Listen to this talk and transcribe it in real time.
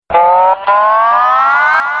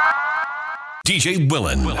DJ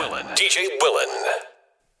Willan. DJ Willan.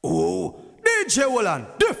 Oh, DJ Willan.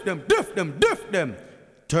 Diff them.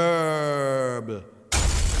 Terrible.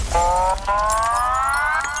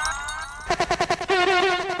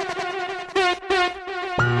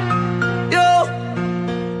 Yo.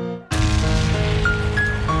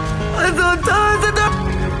 I don't turn to the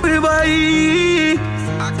everybody.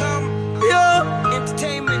 I come. Yo.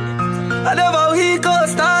 Entertainment. I never he go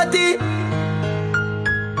start it.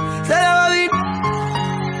 Say never we.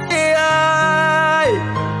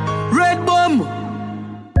 Red bomb.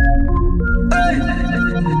 Hey.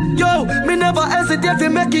 Yo, me never hesitate to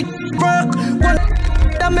make it work. One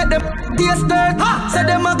that make them taste dirt. Say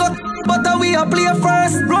them a go, but we a play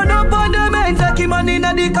first. Run up on them and take him on in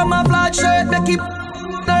the camouflage shirt. Make it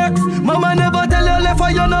turks. Mama never tell you left for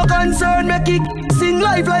you no concern. Make it sing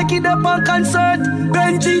live like it up on concert.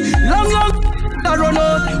 Benji, long I run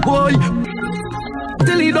out, boy.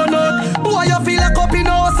 Till he done out. Boy, you feel like up in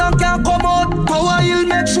house and can't come out. Power, he'll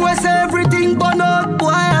make sure it's everything burn out. Boy,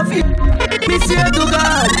 I feel me say to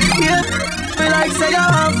God. Yeah, me like say you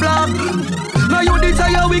want flop. Now you did say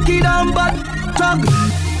you wicked and bad. Truck,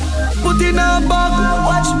 put in a bag.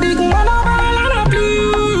 Watch big man a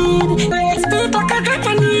bleed. They speak like a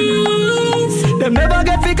Japanese. Them never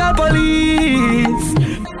get fake police.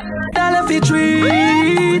 Tell if you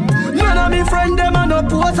treat. None of me friend them and no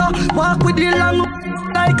poser. Walk with the long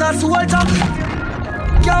like a soldier.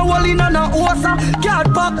 Can't wall in on a osa.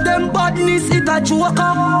 Can't pack them badness, it a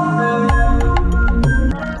joker.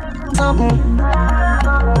 Something.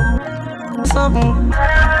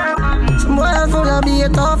 Some boys full of be a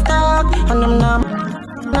tough talk. And them nothing.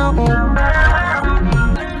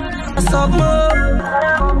 Something.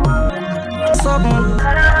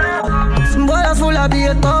 Some boys full of be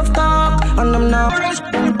a tough talk. And them nothing.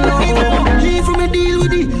 Leave me deal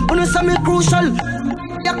with it. On a semi crucial.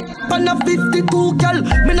 On a 52 gal.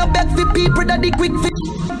 Me no beg for people that they quick fit.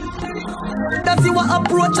 That's you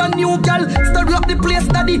approach a new gal. Stir up the place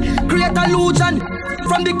daddy. Create illusion.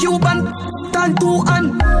 From the Cuban turn to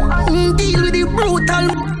and deal with the brutal.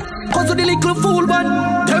 Cause of the little fool man.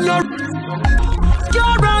 Them your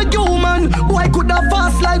you're a human. Boy could have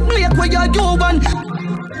fast like Blake where you're human.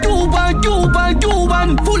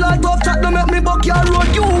 Cuban. Full of tough chat don't make me buck your road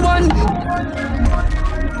Cuban.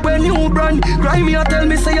 When you brand, cry me or tell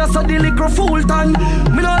me say you're so the little fool tan.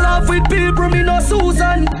 Me no laugh with people, me no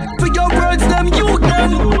Susan. For your words, them you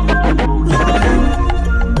them.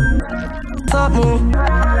 Something.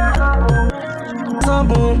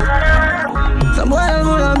 Some boys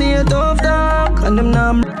wanna be a tough dog, and them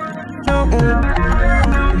numb.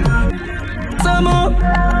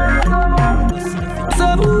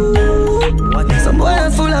 Some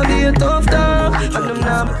boys full of be a tough dog, and them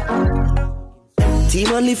numb.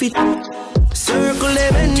 Team on the fit, circle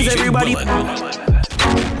them ends, everybody.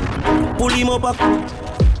 Pull him up,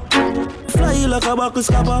 fly like a buckle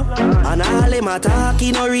scupper. And all them attack,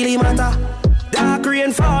 it no really matter. Dark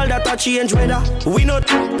rainfall, that a change weather. We not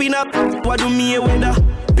pin up, what do me a weather?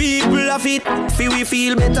 People of it, feel we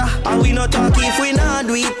feel better. And we not talk if we not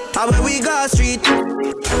do it. And when we go street,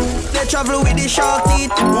 they travel with the shark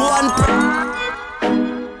teeth.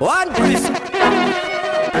 One press,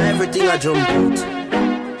 everything I jump out.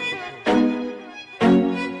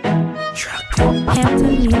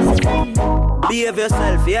 Behave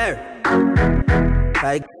yourself, yeah.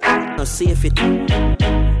 Like no safe it.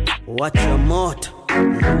 Watch your mouth.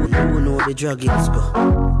 You know the drug is go.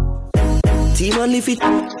 Team on the fit.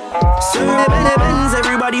 Sir Benz,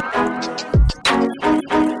 everybody.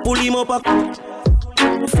 Pull him up.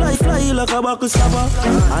 Fly like a buckle stopper.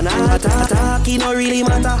 And attack, it no really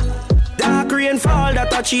matter. Dark rainfall,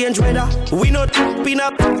 that a change weather. We not pin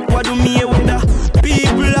up, what do me a weather?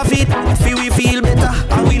 People of it, feel we feel better.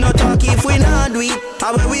 And we not talk if we not do it.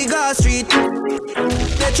 And when we go street,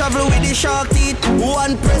 they travel with the shark teeth.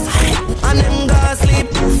 One press, and them go sleep.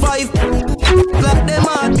 5, like them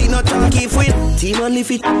heart, we not talk if we. Team on the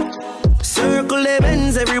fit, circle them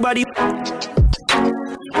ends, everybody.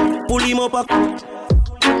 Pull him up.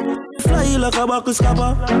 Fly like a buckle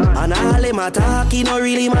scupper. And all them attack, it no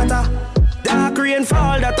really matter. Dark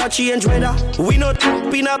rainfall, that a change weather. We not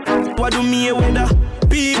pin up, what do me a weather?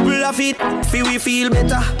 People of it, feel we feel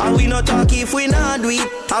better. And we not talk if we not do it.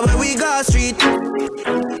 And when we go street,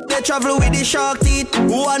 they travel with the shark teeth.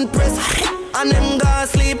 One press, and them go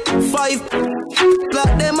sleep. 5,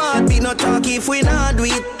 like them heart, we not talk if we not do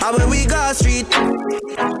it. And when we go street,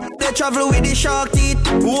 they travel with the shark teeth.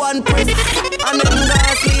 One press, and them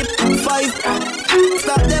go sleep. 5,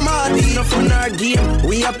 stop them heart, it's no fun our game.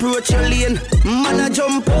 We approach your lane, man a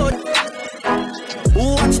jump out.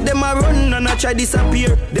 Watch them a run and a try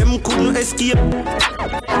disappear. Them couldn't escape.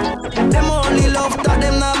 Them only love that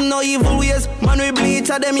them have no evil ways. Man we bleach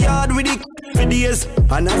at them yard with the for days.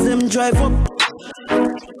 And as them drive up.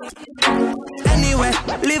 Anyway,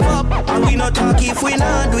 live up. And we not talk if we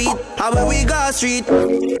not do it. How where we go street.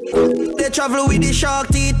 They travel with the shark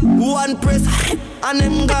teeth. One press and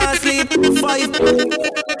them go sleep. 5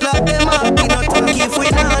 clap them up. We not talk if we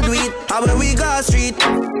not do it. How where we go street.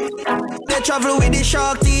 They travel with the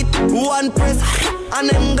shark teeth. One press and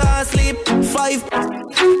them go sleep. 5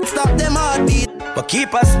 stop them heartbeat. But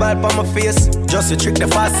keep a smile on my face, just to trick the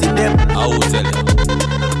fussy them. I will tell you.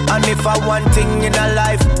 And if I want thing in a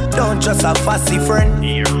life, don't just a fussy friend.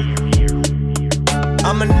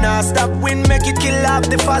 I'ma not stop win, make it kill off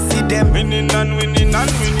the fussy them. Winning and winning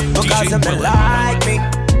and winning. Because them they like me,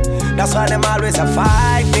 that's why them always a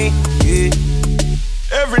fight me. Yeah.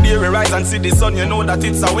 Every day we rise and see the sun, you know that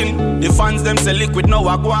it's a win. The fans them say liquid, now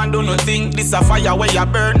I go and do nothing. This a fire where you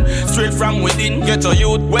burn, straight from within. Get a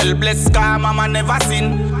youth, well blessed, car mama never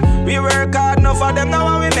sin. We work hard enough for them,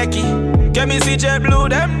 now we make it. Get me see jet blue,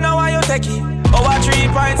 them now you take it. Over 3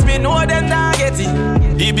 points, me know them not get it.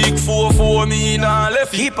 The big 4-4, me nah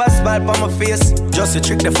left it. Keep a smile on my face, just to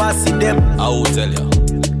trick the fussy them. I will tell you.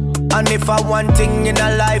 And if I want thing in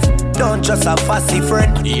a life, don't just a fussy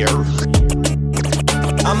friend. Here.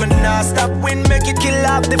 I'ma not stop win, make it kill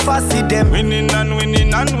off the fussy them. Winning and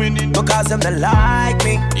winning and winning. Because them they like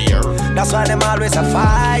me. Here. That's why them always a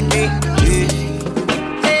fight me. Yeah.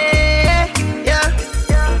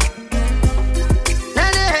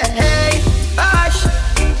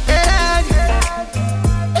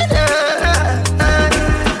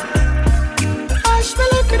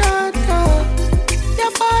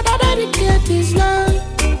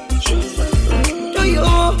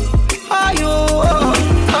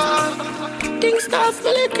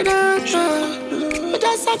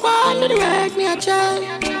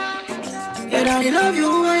 Yeah, daddy love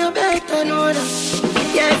you and you better know that.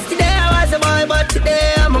 Yesterday I was a boy, but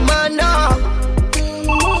today I'm a man now.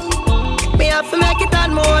 Me have to make it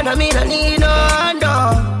on more than me, I need no hand.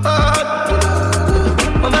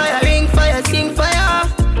 Mama, I ring fire, sing fire.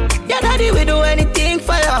 Yeah, daddy, we do anything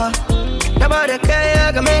for ya. Nobody care,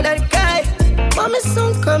 I can make that guy. Mommy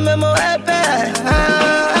soon come and more happy.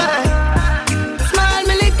 Smile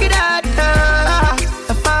me lick it out.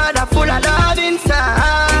 The father full of love inside.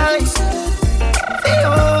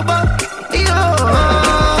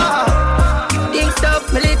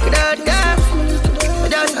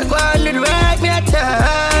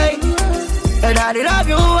 Daddy love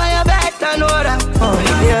you, and you better know that. Oh,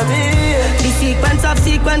 baby. The sequence of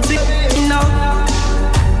sequence, you know.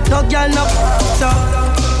 No girl, no so.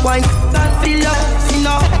 Wine can't feel up, you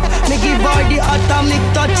know. Me give her the atomic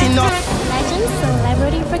touch, you know. Legend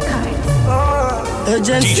Celebrity Records.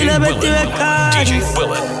 Legend Celebrity Records. DJ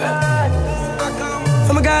Willan.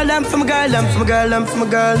 From a girl, from a girl, from a girl, from a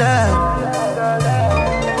girl.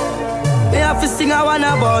 Me have to sing I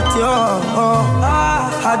wanna about you.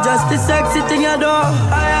 I just the sexy thing you do.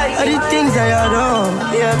 All the things that you do.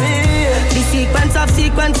 Yeah, me. The sequence of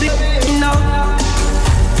sequence, you know.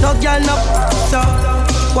 No girl, no so.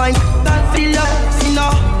 Wine can't feel up, you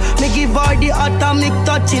know. Me give her the atomic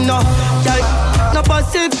touch, you know. Girl, no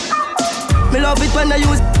passive. Me love it when I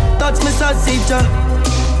use touch me sausage.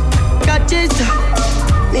 Catch it.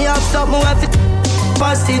 Me have something with it.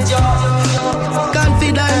 Passage.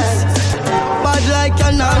 Confidence. Bad like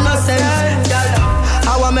you know no sense.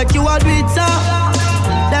 I wanna make you a pizza.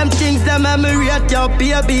 Them things them memory at your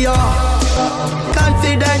baby.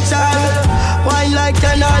 Confidential. Wine like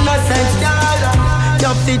you know no sense.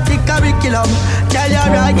 You fit the curriculum. Tell you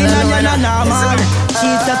ragging and you know normal.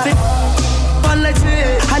 She's a fit.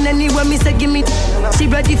 And anyway me say give me, she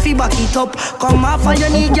ready fi back it up. Come off and you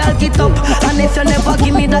need girl get up. And if you never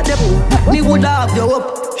give me that, me woulda have you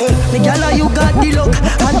up. Me girl you got the luck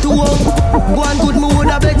and to up. One good me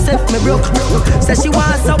woulda beg self me broke. Say she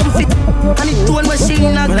want something fit, and it one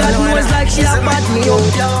machine a God knows like she a bad me up.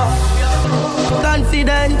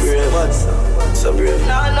 Confidence. So brave.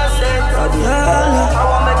 No sense. I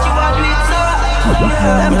wanna make you a do it so.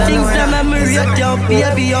 Them things them memory at your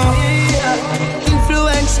baby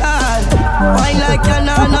influential. Wine like you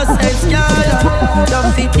know no sense, girl. Don't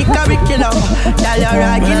fit the curriculum. Girl you're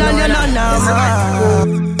ragging and you're not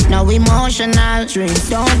normal. Now emotional,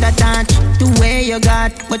 don't attach the way you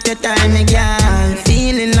got, but your time, girl.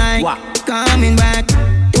 Feeling like coming back.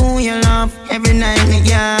 Do your love every night, me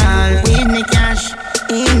girl. With me cash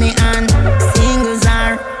in me hand, singles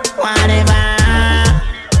are whatever.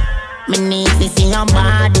 Me need to see your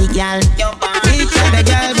body, girl. Teach the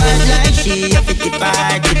girl, but like she, you fit the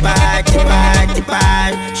party.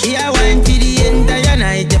 Yeah, wine to the entire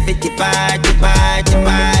night. You fit the party.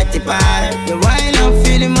 You wine up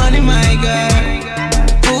for the money, my girl.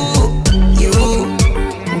 Ooh, you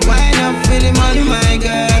wine up for the money, my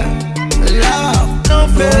girl. Love, no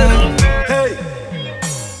fear. Hey,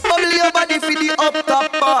 bubble your body for the up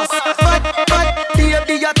top boss. Fat,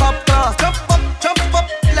 baby, your top class. Jump up,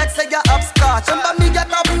 like say you're upstart. Jump me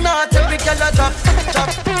get up notch, every girl a drop.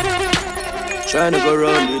 Tryna go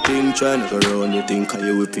round the thing, cause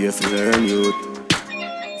you will pay for learn youth.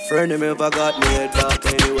 Friend them ever got me head back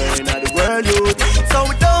anywhere in the world youth. So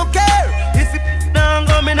we don't care if it don't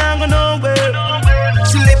go, me not go nowhere.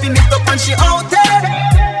 She living it up and she out there,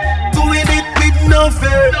 doing it with no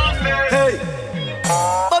fear. Hey,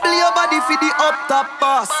 bubble your body for the up top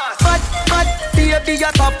boss. Fat, baby,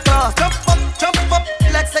 your top class. Jump up,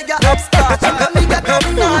 like say you're upstart. Jump me get up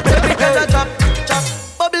notch, every girl a drop.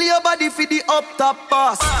 Bubble your body for the up top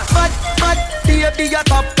boss. Fat, baby, your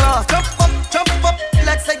top class. Jump up,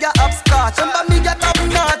 like say you're upstart. Jump me get up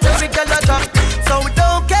notch, every girl a drop. So we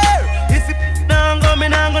don't care if it don't go, me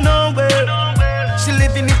not go nowhere. She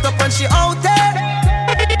living it up and she out there,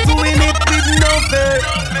 doing it with no fear.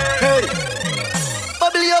 Hey,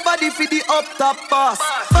 bubble your body for the up top boss.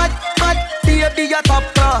 Fat, baby, your top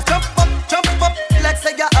class. Jump up, like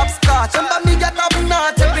say you're upstart. Jump me get up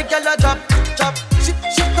notch, every girl a drop.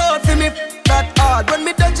 She thought for me that hard. When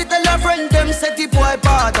me touch it, tell her friend them say the boy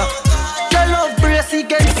bad. Your love brace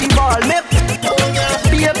against the ball. Me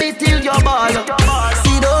baby till your ball.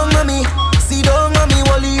 See don't mommy,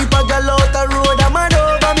 Wally if a girl out the road a mad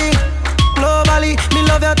over me. Globally, me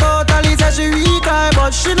love you totally. Say she weak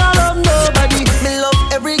but she not love nobody. Me love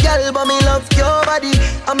every girl but me love your body.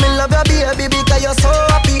 And me love your baby because you're so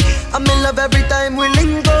happy. And me love every time we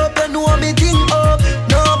link up. You know me think up.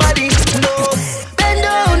 Nobody knows. Bend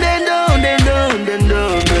down.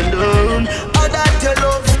 All that you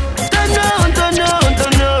love. Turn down.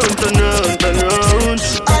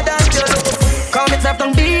 All that you love. Come and step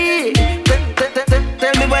down beat.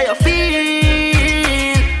 Tell me where you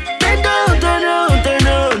feel. Bend down.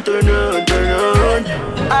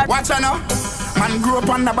 Watch out now. Man grew up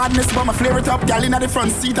on the badness, but me flare it up. Girl inna the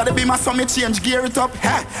front seat of the beamer, so me change gear it up.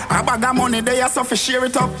 Hey, a bag of money there, so fi share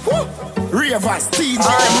it up. Woo! Ravers, TJ,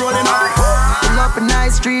 I'm rolling up. Pull up in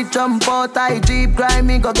nice street, jump out, I Jeep, grind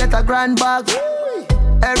me, go get a grand bag.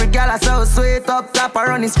 Every gal I so sweet up top, I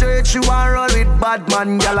running straight, she want roll with bad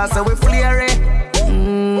man. Gal I say we flare it.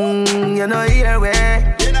 You know here we.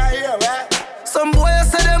 Some boys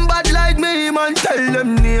say them bad like me, man, tell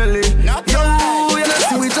them nearly. Yo, you know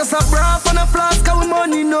see we just a braff and a flask of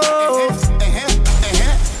money, no.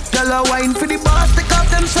 Gal a wine for the boss, take off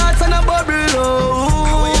them shots and a bubble,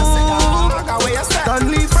 don't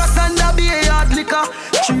leave frost and a be a hard liquor.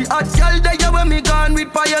 She hot gal there when me gone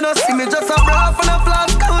with fire, no see me just a braff and a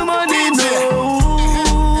flask of money, no.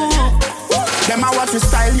 Them a watch we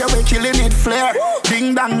style, yeah, we killing it flare.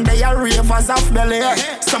 Ding dong, they are ravers off Bel Air.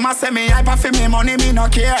 Some a say me hyper for me money, me no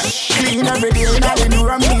care. Clean every day, that they know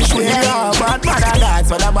I'm beach wear. Yeah, but mother that,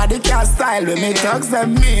 so the body can't style. We make thugs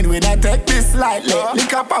them mean, we don't take this lightly.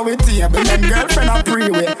 Lick up our table, them girlfriend a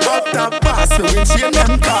pre-way. Up top pass, so we chain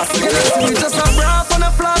them costly. We just a braff and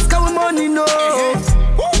a flask of money, no.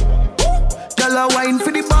 Girl a wine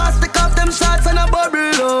for the boss, take off them shots and a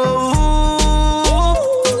bubble,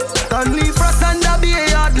 don't leave frost and a be a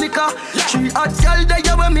hard liquor. She hot girl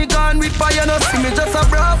there when me gone with fire, no see me just a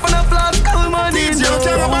braff and a flask of money, no.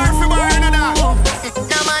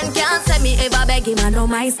 No man can't say me ever beg him, I know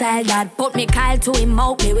my style that. Put me Kyle to him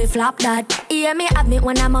out, me we flop that. Hear me have me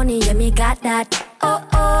when I'm money, yeah me got that. Oh.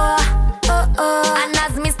 And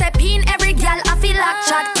as me step in, every girl I feel like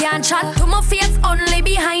chat. Can't chat to my face, only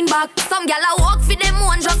behind back. Some girl I walk for them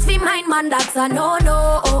one, just for mine, man, that's a no.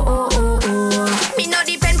 Me no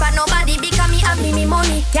depend on nobody because me have me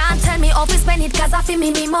money. Can't tell me how to spend it cause I feel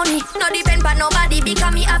me money. No depend on nobody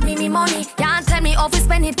because me have me money. Can't tell me how to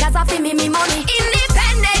spend it cause I feel me money.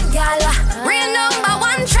 Independent gal, real number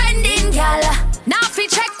one trending gal. Now fi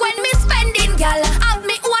check when me spending gal. Have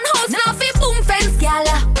me one house, now fi boom fence gal.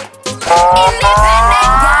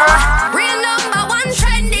 Independent gal, real number one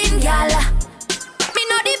trending gal. Me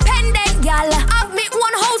no dependent gal. Have me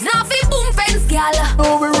one house, now fi boom fence gal.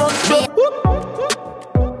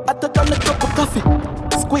 I took on a cup of coffee,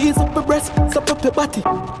 squeeze up your breast, suck up your body.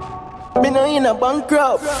 Me no in a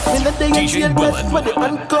bankrupt. Me no day in jail, guess for the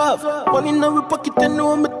handcuff. Money in our pocket, you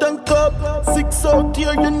know me tank up. 6 out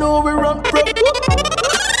here, you know we run prop.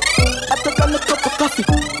 I took on a cup of coffee,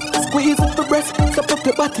 squeeze up your breast, suck up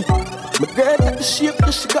your body. My girl got the shape,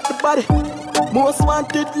 yeah, she got the body. Most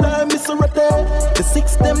wanted, like Miss Rete. The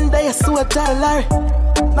 6 them days, so I try Larry.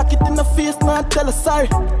 Knock it in the face, man, tell her sorry.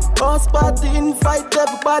 House party, invite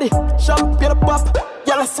everybody. Champagne pop,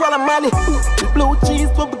 y'all swallow money. The blue cheese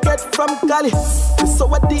what we get from Cali.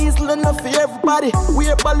 So a diesel enough for everybody.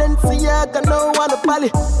 We're Balenciaga, no one a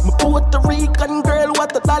Bali. My Puerto Rican girl,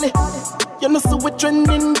 what a dolly. You know, so we're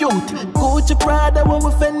trending youth. Gucci Prada, what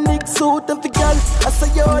we Fenix suit. And for girl, I say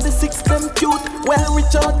you're the 6 them cute. Well,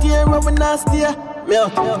 reach out here, when we nasty.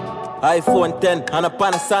 Milk, iPhone 10 and a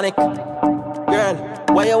Panasonic. Girl,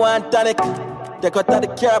 why you want tonic? Take out of the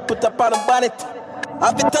car, put up on a bonnet.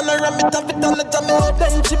 Have it on her ram it, have it on the tummy.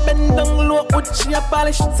 Then she bend down low, would she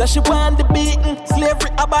abolish? So she want the beating, slavery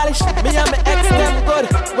abolish. Me and my ex them good,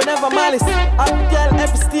 whenever malice. I'm girl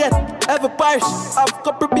every state, every parish. I've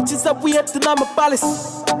couple bitches that wait in my palace.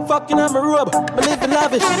 Fucking on my robe, I live in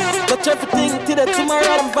lavish. Touch everything till the tomorrow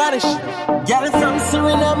I'm vanish. Girl from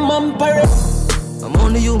Suriname, I'm Paris. I'm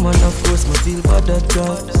only human, of course, my feel bad at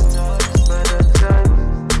drops.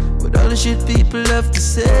 With all the shit people have to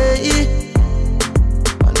say.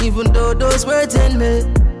 Even though those words end me,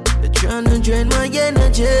 they're trying to drain my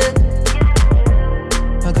energy.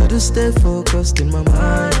 I gotta stay focused in my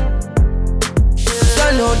mind.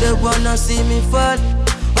 I know they wanna see me fall.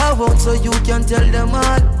 I won't so you can tell them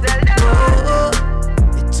all.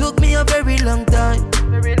 It took me a very long time.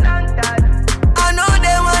 I know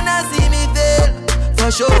they wanna see me fail. For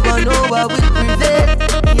sure I know I will prevail.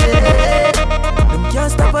 Yeah, them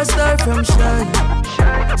can't stop a star from shining.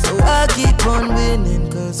 So I keep on winning,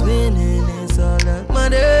 cause winning is all that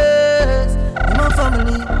matters. My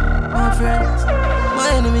family, my friends, my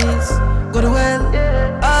enemies go to well.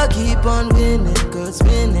 I keep on winning, cause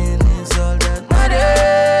winning is all that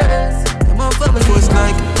matters. My family was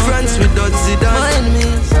like friends without Zidane. My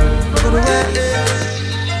enemies go to well.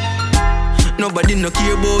 Nobody no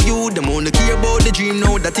care about you, them only care about the dream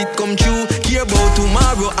now that it come true. Care about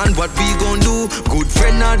tomorrow and what we gon' do. Good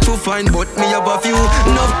friend hard to find, but me have a few.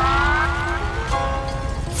 No.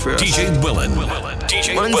 DJ Willan.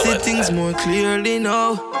 Man see things more clearly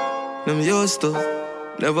now. Them used to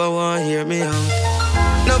never want hear me out.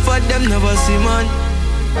 Enough of them never see man.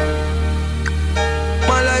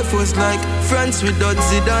 My life was like friends without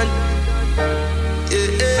Zidane.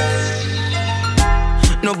 Yeah.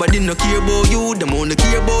 Nobody no care about you, them only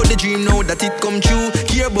care about the dream now that it come true.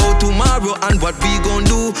 Care about tomorrow and what we gon'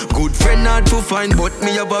 do. Good friend hard to find, but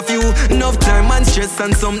me have a few. Enough time and stress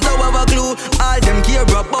and some don't have a clue. All them care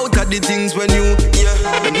about are the things when you, yeah.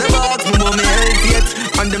 Them never ask me about me help yet,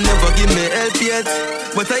 and them never give me help yet.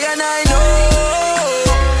 But I know,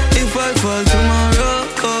 if I fall tomorrow,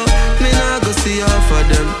 me not go see half of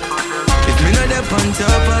them. If me not there on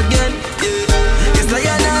top again, yeah. It's like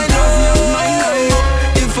I know.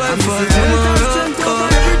 If I fall tomorrow,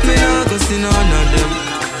 me not go see none of them.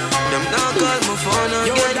 Them not call my phone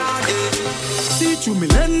again. See through me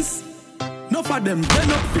lens. No for them turn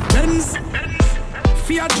up for pens.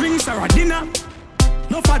 Fear drinks or a dinner.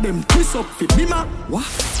 No for them twist up for bima. What?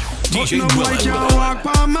 DJ but no boy can walk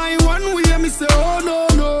by my one way. Me say oh no,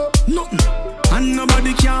 nothing. And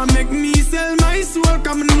nobody can make me sell my soul.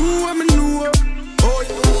 Come know. Oh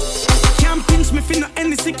yeah. Can't pinch me finna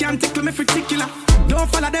anything. Can't tickle me particular. Don't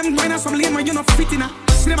follow them going some lame when you not fit in.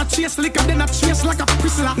 Slim a chase liquor, then I chase like a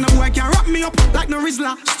prisoner. No boy can wrap me up like no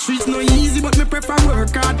Rizzler. Streets no easy, but me prefer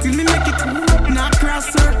work hard till me make it. Not cross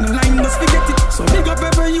certain line, just forget it. So big up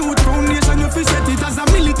every youth foundation, you fi set it. As a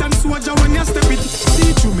militant soldier when you step it.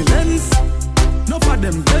 See through me lens. No for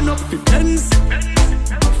them turn up for tens.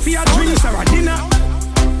 Fear drinks or a dinner.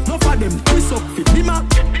 No for them twist up for bima.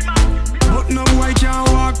 But no boy can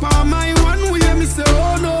walk by my one way. Me say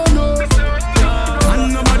oh no.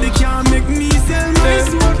 And nobody can make me sell my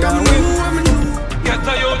soul. Come know. Get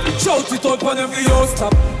a youth. Shout it out when every yo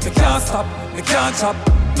stop. Me can't stop, me can't chop.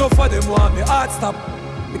 No for them want me hard stop.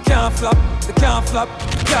 Me can't flop, me can't tap.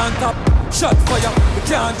 Shot fire, me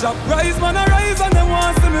can't drop. Rise man a rise and them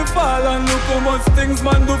want see me fall. And look how much things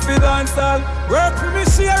man do fi dance all. Work for me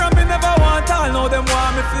share and me never want all. Now them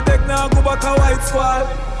want me fi deck now go back a white squall.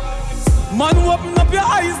 Man open up your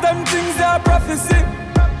eyes, them things they are prophecy.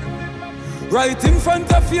 Right in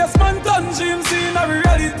front of face, man done dreams in a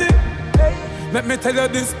reality. Let me tell you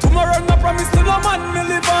this, tomorrow no promise to no man. Me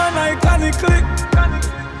live on iconically.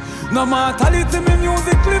 No mortality, me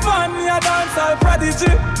music live on. Me a dancehall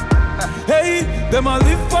prodigy. Hey, them a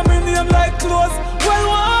live for me name like clothes. Well,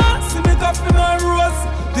 one, see me coffin and rose.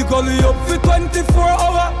 The gully up for 24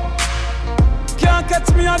 hours. Can't catch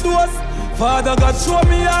me a dose. Father God show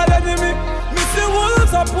me all enemy. Me see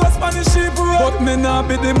wolves a post on the sheep road. But me nah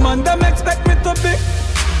be the man them expect me to be.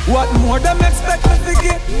 What more them expect me to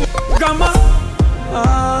get? Grandma,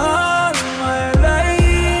 all my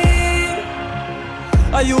life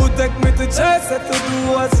And you take me to church to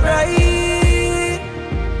do what's right.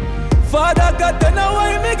 Father God, then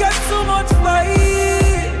why me get so much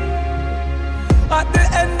fight? At the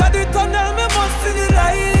end of the tunnel, me must see the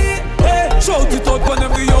light. Hey, shout it out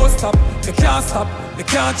whenever you stop. Me can't stop, me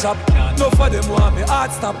can't chop. No for them want me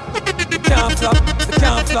heart stop. Me can't flop, me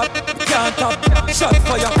can't flop, me can't top. Shot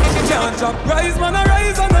fire, me can't drop. Rise man, I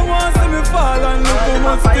rise and they want see me fall. And look how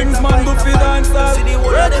much things man do for dance all.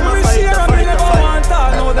 Red me share and me never want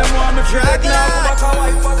all. Now them want me drag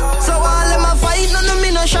now. So all them a fight, none of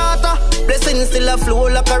me no shatter. Blessings still a flow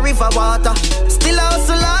like a river water. Still a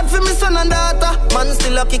hustle hard for me son and daughter. Man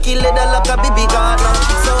still a kick leather like a baby gardener.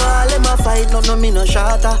 So all them a fight, none of me no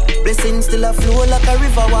shatter. Blessings still a flow like a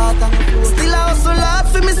river water. Still a hustle hard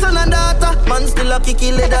for me son and daughter. Man still a kick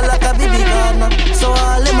leather like a baby gardener. So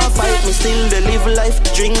all them a fight, me still they live life.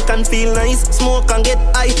 Drink and feel nice, smoke and get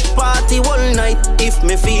high. Party all night, if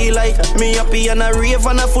me feel like. Me happy and a rave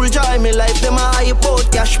and a full joy. Me life them a high about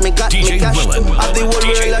cash. Me got DJ me cash Willan, too. Have the whole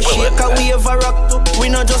world a shake and we ever rock too. We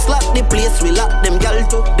not just lock the place, we lock them gal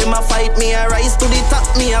too. Them a fight me, a rise to the top,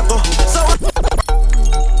 me a go. So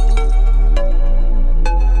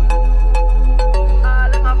all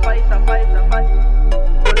them a fight, a fight, a fight.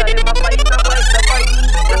 All them a fight, a fight, a fight.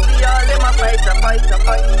 You see all them a fight, a fight, a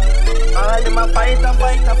fight. All them a fight, a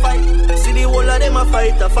fight, a fight. See the whole of them a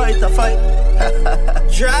fight, a fight, a fight.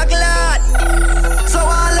 Drag lad. So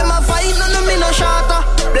all them a fight, none of me no shatter.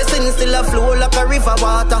 Blessings still a flow like a river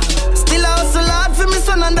water. Still a hustle hard for me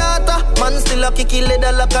son and daughter. Man still a kick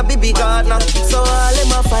leather like a baby gardener. So all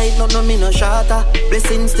them a fight, none of me no shatter.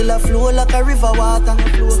 Blessings still a flow like a river water.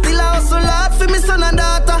 Still a hustle hard for me son and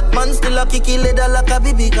daughter. Man still a kick leather like a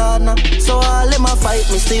baby gardener. So all them a fight,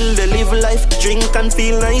 me still they live life. Drink and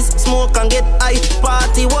feel nice, smoke and get high.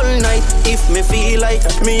 Party all night, if me feel like.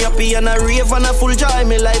 Me happy and a rave and a full joy.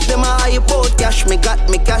 Me life them a high about cash. Me got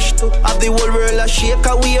me cash too. Have the whole world a shake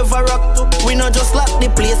and we ever rock too. We not just lock the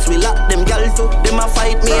place, we lock them gal too. Them a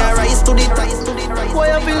fight me a rise to the ties, to the ties.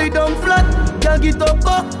 Boy, I feel it down flat, can't get up,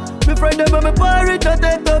 go. Me friend them and me pirate, I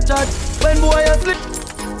take up chat. When boy I slip.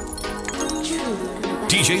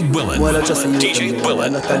 DJ Willan. Well, I just DJ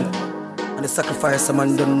Willan. And the sacrifice a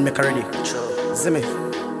man done make already. See me?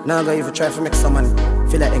 Now go even try to make some man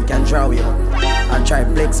feel like they can draw you. And try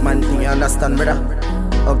Blake's man thing, you understand, brother?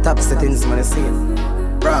 Up top settings, man, you see it.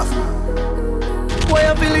 Rough. Boy,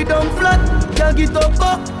 I feel it down flat, can't get up,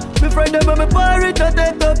 go. Me friend them and me pirate, I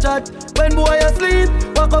take up chat. When boy asleep,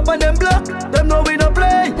 walk up on them block. Them know we no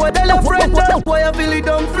play. Boy, tell your friend that. Boy, I feel it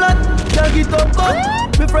down flat, can't get up, go.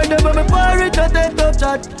 Me friend them and me pirate, I take up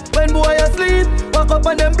chat. When boy asleep, walk up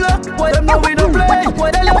on them block. Boy, them know we no play.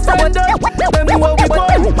 Boy, tell your friend that. Them know what we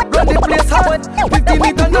want. Run the place hot. 50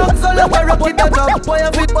 meter knock, so long I rock it a drop. Boy,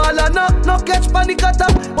 I fit ball and knock, no catch panic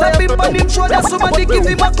attack. Boy, I fit on him shoulder, somebody give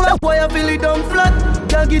him a clap. Boy, I feel it down flat,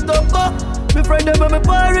 can't get up, go. Me friend them and me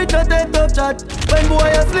pirate, I take up chat. When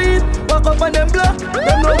boy asleep, walk up on them block.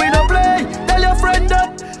 Them know we no play. Tell your friend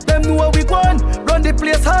that. Them know what we want. Run the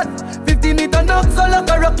place hot. 50 meter knock, so long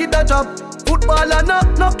I rock it a drop. Football and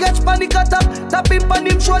knock, no catch panic attack. Tap him on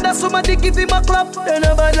him shoulder, somebody give him a clap. They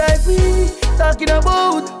never like we talking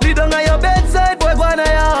about. Lay down on your bedside, boy go on your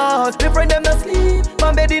house. Me friend them no sleep,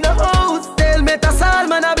 man bed in a house. Tell metasal,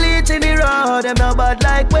 man a bleach in the road. Them no bad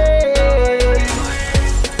like we.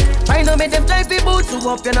 I know make them try fi boot to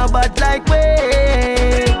up, you know bad like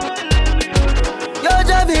way. Yo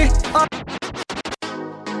Javi,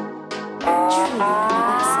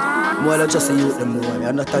 Well, I just say you them boy, you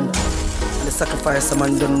understand? And the sacrifice a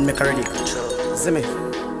man done make already. See me?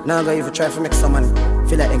 Now go even try to make some man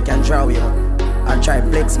feel like they can draw you. And try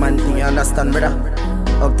Blake's man thing, you understand, brother?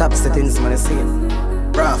 Up top settings, man, you see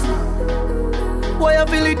it. Rough. boy I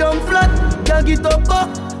feel it down flat, can't get up, go.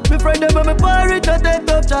 Me friend them and me pirate, I take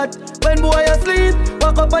up chat. When boy asleep,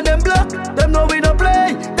 walk up on them block. Them know we no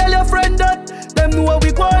play. Tell your friend that. Them know what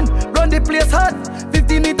we want. Run the place hot.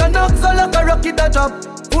 50 meter knock, so like a rocket a drop.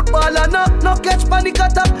 Football and knock, no catch panic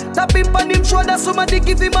attack. Tap him on him shoulder, somebody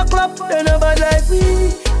give him a clap. They never like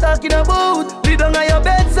we talking about. Lay down on your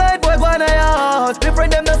bedside, boy go on your house. Me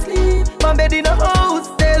friend them no sleep, man bed in a house.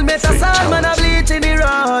 Tell me to salt, man a bleach in the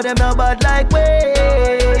road. Them no bad like we.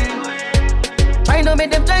 I know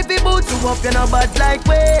make them try fi boot you up, you know bad like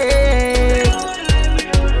way.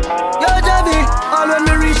 Yo Javi, all when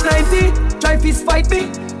me reach 90, try fist fight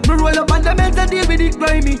me. Me roll up on the mental deal with it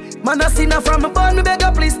grimy. Man a sinner from a born, me beg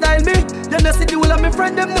a please style me. Then I see the whole of me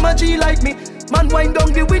friend them, them a G like me. Man wind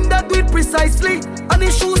down the window, do it precisely. And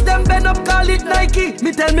the shoes them bend up, call it Nike.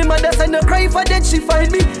 Me tell me mother say no cry for dead, she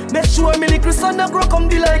find me. Make sure me little son no grow come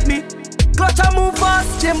be like me. Clutch a move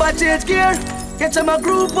fast, chamber change gear. Catch him a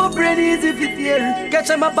group of brain easy fit here. Catch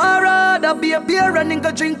him a bar, that be a beer, and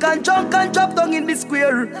go drink and drunk and drop down in the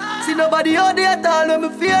square. See nobody out there at all when me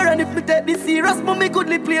fear, and if me take this serious, me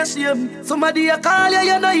goodly play shame. Somebody a call you,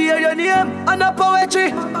 you no hear your name, and a poetry.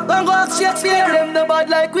 Don't go ask Shakespeare, them no bad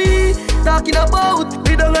like we. Talking about,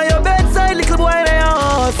 we don't on your bedside, little boy in your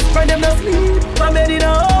house. Friend them no sleep, my bed in a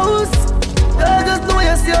house. I just know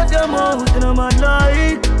you see out your mouth, you know man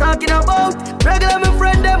like. Talking about, regular my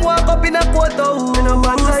friend them walk up in a courthouse. You know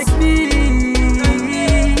man like me.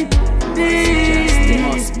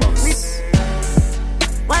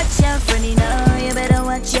 Watch your friend, you know, you better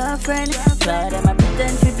watch your friend. But them a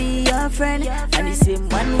pretend to be your friend, and the same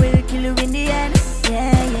one will kill you in the end.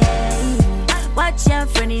 Yeah, yeah. Watch your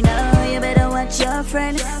friend, you know, you better watch your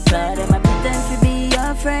friend. But them a pretend to be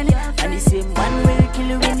your friend, and the same one will kill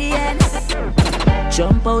you in the end.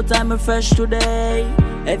 Jump out, I'm fresh today.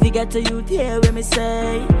 If you get to youth, hear what me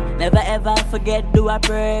say. Never ever forget, do I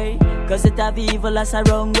pray. Cause it have evil as a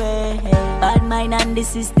wrong way. Bad mind and the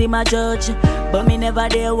system a judge, but me never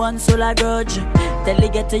there one soul a grudge. Tell you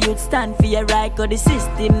get to youth, stand for your right. Cause the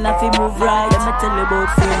system not fi move right. Let me tell you about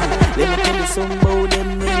friends. Let me tell you some about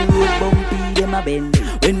them. When the road bumpy, them a bend.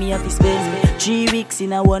 When me have to spend 3 weeks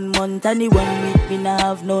in a 1 month, and the 1 week me nah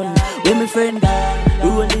have none. When my friend gone,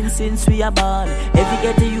 rolling since we are born. If you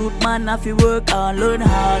get a youth man, have to work hard, learn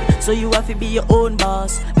hard. So you have to be your own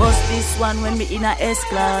boss. Bust this one when we in a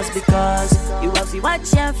S-class, because you have to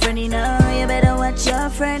watch your friend, you know. You better watch your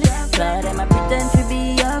friend. Cause them a pretend to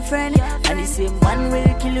be your friend, and the same one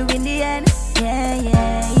will kill you in the end. Yeah,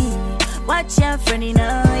 yeah. Watch your friend, you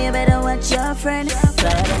know. You better watch your friend. Cause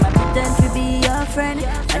them a pretend to be your friend,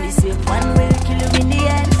 and the same one will kill you in the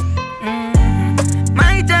end.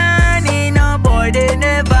 My journey, no boy, they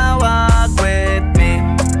never walk with me.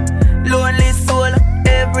 Lonely soul,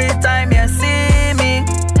 every time you see me.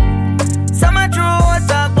 Some a true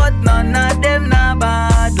talk, but none of them not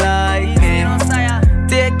bad like me.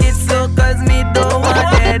 Take it slow, cause me don't want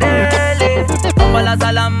it early. Humble as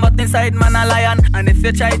a lamb, but inside man a lion. And if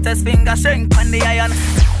you try to finger shrink on the iron,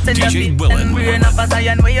 send your feet and brain up as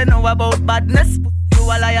iron. Where you know about badness, you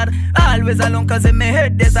a liar. Always alone, cause in my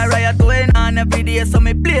head there's a riot going on every day. So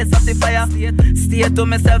me blaze up the fire. Stay to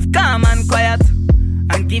myself calm and quiet,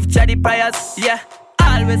 and give charity prayers. Yeah,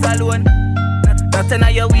 always alone. Nothing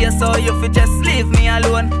on your way, so you fi just leave me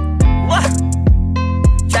alone. What?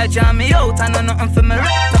 Try jam me out, I know nothing for me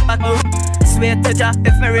right up back home. Swear to Jah,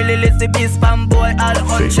 if me really live the beast, spam boy, all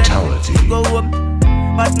 100 go home.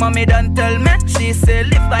 But mommy don't tell me, she say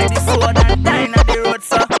live by the sword and die on the road,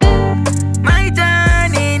 so my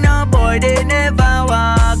journey, no boy, they never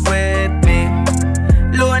walk with me.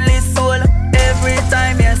 Lonely soul, every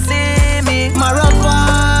time you see me.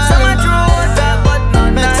 Marathon. Some a true talk, but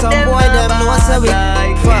none make of some them boy them know so we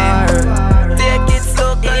like far. Take it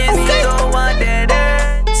slow, cause we don't want it.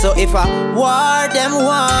 So if I war them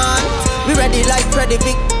want, we ready like Freddy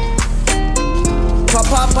Vic.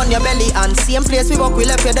 Pop up on your belly, and same place we walk, we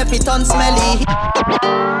left your defeat on smelly.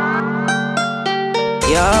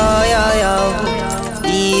 Yo, yo, yo,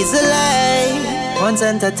 easily, once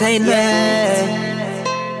entertainment.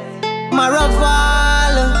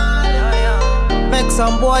 Maraval, make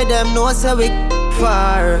some boy them know so we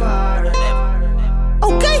far.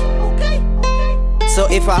 Okay. So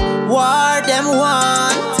if I war them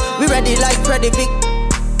want, we ready like Freddy Vic.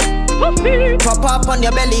 Pop up on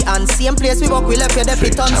your belly, and same place we walk, we left your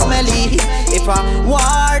defeat on smelly. If I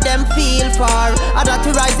war them feel far, I got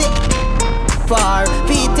to rise it far.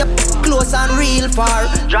 Feet up close and real far.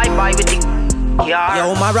 Drive by with it. Yeah.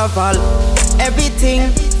 Yo, Maraval, everything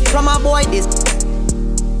from a boy this.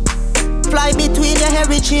 Fly between your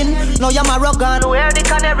hairy chin. Now you're Moroccan, where the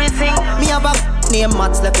canary sing. Me have a name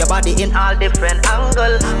mats, left your body in all different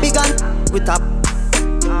angle. Big and with a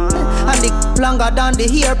and the longer than the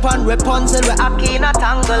hair pan Rapunzel, we a keen a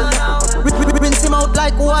tangle. Rinse him out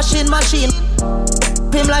like washing machine.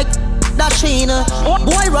 Him like that sheen.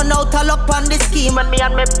 Boy run out a luck on the scheme, and me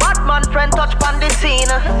and my Batman friend touch on the scene.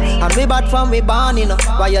 And we bad from we born, you know.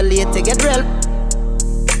 Violate to get real.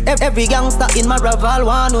 Every gangster in my rival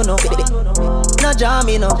one, you know. No jam,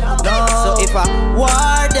 you know. No. So if I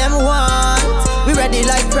war them want, we ready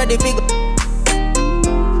like Freddy Vic.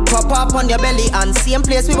 Pop up on your belly, and same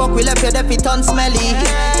place we walk, we left your defeat on smelly.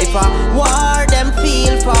 If I war them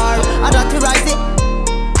feel far, I got to rise it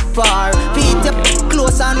far. Feet up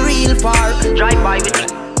close and real far. Drive by with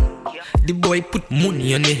it. The boy put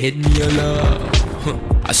money on the head, me Allah.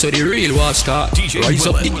 I saw the real war start. Rise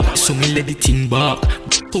up the so me let the thing back.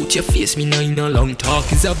 Out your face, me now in a long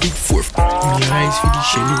talk. Is a big fourth in your eyes for the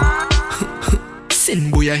shelly.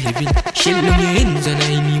 Send boy a heaven. Shell on your hands and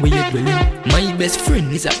I me where you're dwelling. My best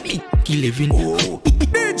friend is a big 11.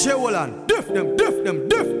 DJ Willan, diff them.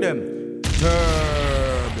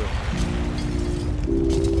 Turbo.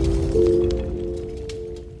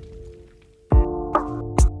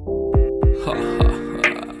 Ha ha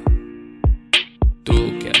ha.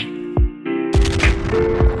 2K.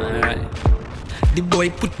 Alright. The boy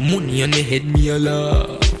put money on the head, me a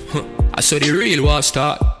laugh. I saw the real war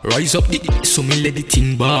start. Rise up the so me let the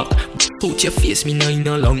thing back. Out your face, me now in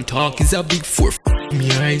a long talk. Is a big 4.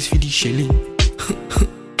 Me eyes for the shelling.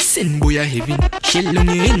 Send boy a heaven. Shell on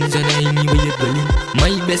your hands and I me where you're dwelling.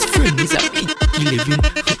 My best friend is a big 11.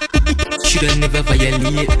 Shoulda never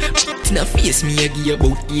violate. In a face me a give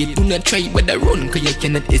about 8. Do not try but I run cause you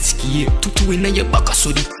cannot escape. Two in your back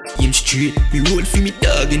so the game straight. We roll for me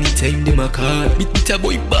dog anytime them a call. Beat a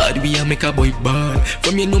boy bad, we a make a boy bad.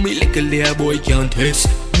 From you know me like a layer boy can't test.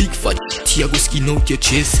 Big fat tea go skin out your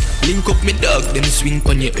chest. Link up me dog, them swing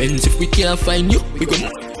on your ends. If we can't find you, we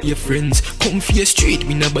gon' your friends. Come for your straight,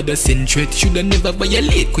 we not bother send threat. Shoulda never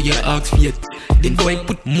violate cause you ask for it. Then boy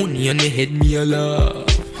put money on the head, me a laugh.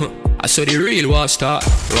 I saw the real war start.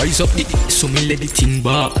 Rise up the so me let the thing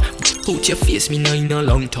back. Out your face, me now in a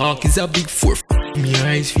long talk. Is a big 4. Me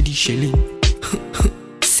eyes for the shelling.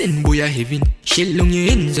 Send boy a heaven. Shell on your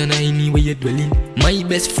hands and I me where you're dwelling. My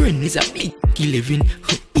best friend is a big 11.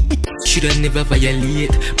 Shoulda never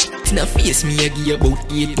violate. In a face me a give about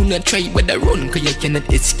 8. Do not try but I run cause you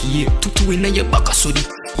cannot escape. Two in your back so the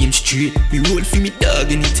game straight. We roll for me dog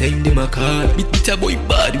anytime them a call. Beat a boy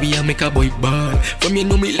bad, we a make a boy bad. From you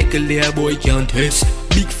know me like a layer boy can't test.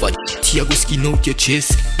 Big fat tea go skin out your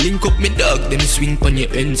chest. Link up me dog, them swing on your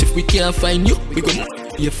ends. If we can't find you, we gon'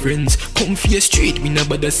 your friends. Come for your straight, we not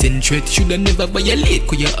bother send threat. Shoulda never violate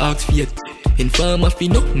cause you ask for it. Inform of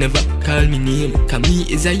no, never call me name. Cause me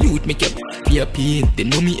is a youth, make you feel pain. They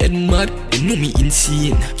know me head mad, they know me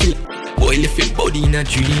insane. Kill boy left your body in a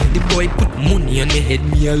dream. The boy put money on the head,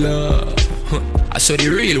 me a laugh. I saw the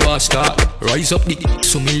real war start. Rise up the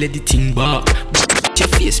so me let the thing back. Your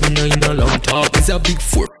face, me now in a long talk. Is a big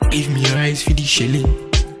 4. Give me your eyes for the shelling.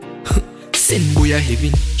 Send boy a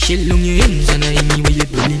heaven. Shell on your hands and I me where you're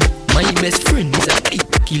dwelling. My best friend is a big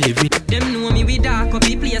 11. Them know me with dark up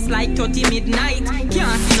the place like 30 midnight.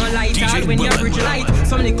 Can't see no light all when you're fridge light.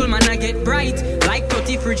 Some little man I get bright like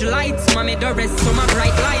 30 fridge lights. Some me the rest, some a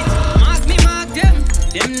bright light. Mark me, mark them.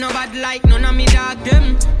 Them no bad like none of me dog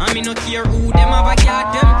them. And me no care who them have a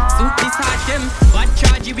guard them. Soup this hard them. Bad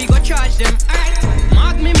charge we go charge them. Alright,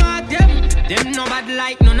 mark me, mark them. Them no bad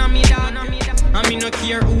like none of me dog. And me no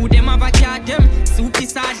care who them have a guard them. Soup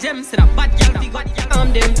this hard them. So that bad girl we got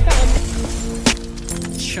them.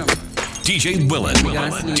 DJ Willan.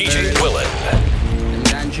 DJ Willan. Them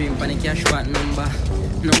can't dream for the cash pot number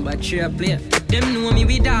 3 play. Them know me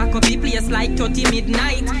with dark up the place like 30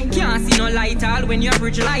 midnight. Can't see no light all when you're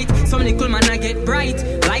fridge light. Some little man I get bright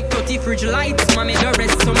like 30 fridge lights. Some me the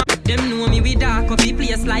rest some. Them know me with dark up the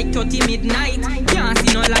place like 30 midnight. Can't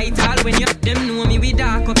see no light all when you. Them know me with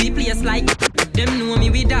dark up the place like. Them know me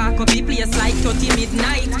with dark up the place like 30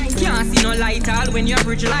 midnight. Can't see no light all when you're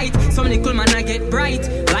fridge light. Some little man I get bright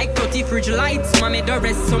like 30 fridge lights. Some me the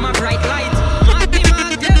rest some a bright light. Mark me,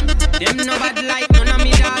 mark them. Them no bad like none of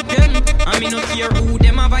me dog them. And me no care who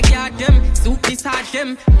them have a guard them. Soup this hard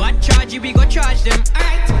them. Bad charge we go charge them.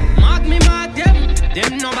 Alright, mark me, mark them.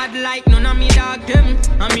 Them no bad like none of me dog them.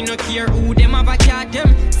 And me no care who them have a guard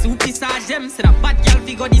them. Soup this hard them. So that bad girl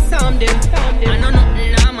fi go disarm them. I know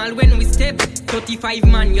nothing normal when we step. 35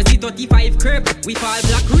 man, you see 35 crib. We fall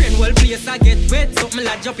black rain, well place I get wet. Something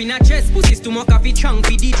like jump in a chest. Pussies to mock off it chunk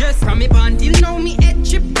fi the dress. From me pan till now me head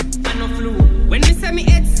chip. I no flu. When me say me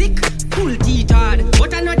head sick, pull teeth hard.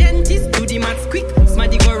 But I no dentist, do the maths quick.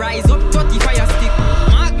 Smaddy go rise up, 30 fire stick.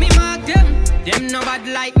 Mark me, mark them. Them no bad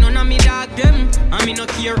like none of me dog them. And me no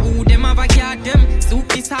care who them have a guard them. Soup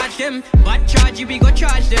this hard them. Bad charge we go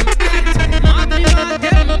charge them. Mark me, mark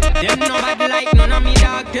them. Them no bad like none of me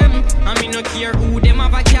dog them. And me no care who them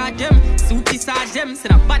have a guard them. Soup this hard them. So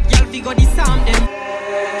that bad girl fi go disarm them.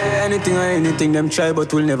 Anything or anything them try,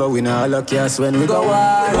 but we'll never win all of chaos when we go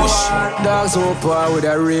wild. Dogs so poor with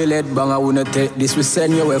a real head bang. I wanna take this, we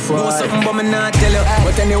send you away for do something but me not tell you.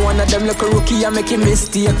 But any one of them look a rookie and make a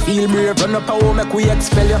mistake. Feel brave, run up a home, make we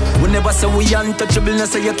expel you. We never say we untouchable, no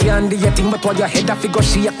say you can't do your thing. But what your head a figure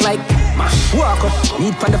shake like walk up,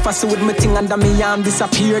 meet pan the fast with me thing under me arm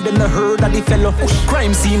disappear. Then the herd of the fellow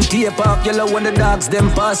crime scene tape off yellow when the dogs them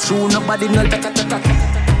pass through. Nobody no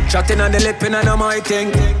chatting on the lip and on my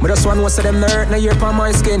thing. But just one was of them hurt na year upon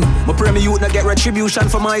my skin. My pray me youth na get retribution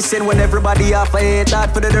for my sin. When everybody off I hate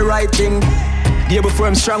that for the right thing. Day before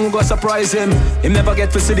him strong, we go surprise him. Him never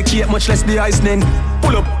get to see the cake, much less the icing.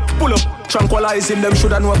 Pull up, tranquilize him. Them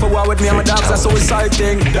shoulda know for war with me and my dogs, that's so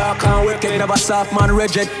exciting. Dark and wicked, never soft man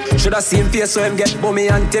rigid. Shoulda seen face so him get bummy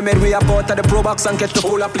and timid. We up out of the pro box and catch the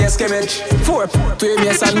full of play scrimmage. 4, 2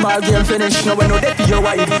 years and ball game finish. No we no death for your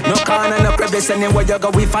wife. No corner, no crevice. Anywhere you go,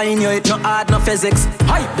 we find you. It no art, no physics.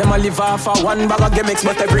 Hype, them a live off for one bag of gimmicks,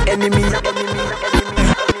 but every enemy.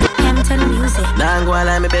 Music. Nah, go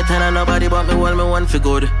lie me better than nobody, but me want me one for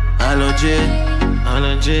good. Allergy.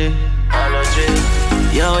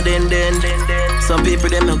 Yo, then. Some people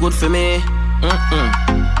them not good for me.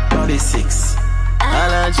 46.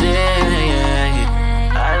 Allergy.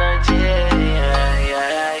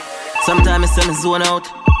 Sometimes I send me zone out.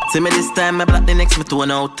 See me this time, me black the next me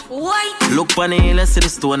tone out. What? Look on the hill, I see the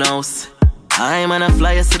stone house. I'm on a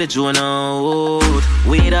flyer, see the drone out.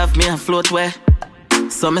 Weed off me a float way.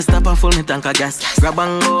 So me stop and full me tank of gas. Grab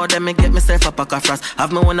and go, then me get myself a pack of frost.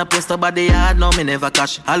 Have me one a poster by the yard, now me never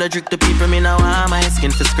catch. Allergic to people, me now want my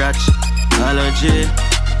skin for scratch. Allergy,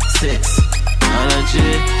 6.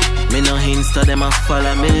 Allergy, me no Insta, them a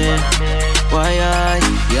follow me. Why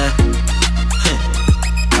yeah.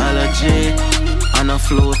 Allergy, on a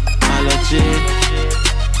float. Allergy,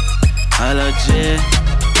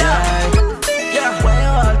 yeah. Why you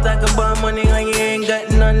all talk about money when you ain't got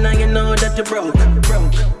none and you know that you broke?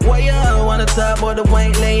 Why you all wanna talk about the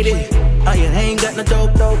white lady? Oh, you ain't got no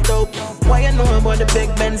dope. Why you know about the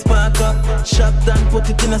big Benz park up? Shopped and put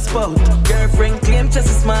it in a spot. Girlfriend claim just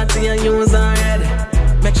as smart and use her head.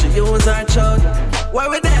 Make sure you use her child. Why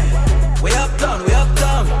we there? We uptown.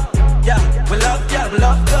 Yeah, we love gun.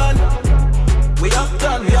 We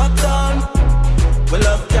uptown. We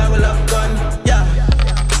love gun. Yeah.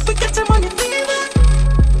 We get your money fever.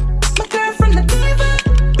 My girlfriend the diva.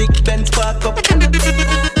 Big Benz park up in the diva.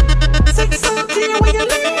 617 where you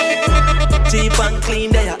live. Cheap and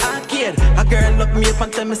clean, they are arcade. A girl look me up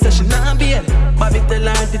and tell me say she not beard. Bobby tell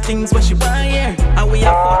her the things what she want here. And we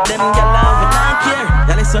afford them gyal and we not care.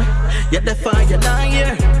 Yeah listen, yeah the fire you not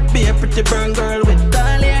here. Be a pretty burn girl with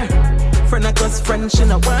doll hair. Friend of cause friend she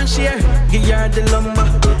not want share. Give her the lumber,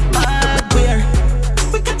 hardware.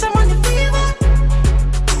 We got your money fever.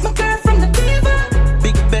 My girl from the diva.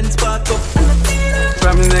 Big Benz park up and the theater.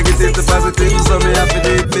 From negative to positive, so me have to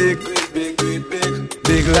do it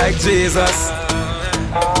big like Jesus.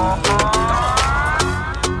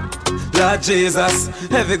 Lord Jesus,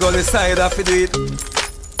 every goal inside have to do it.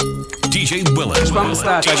 DJ Willan.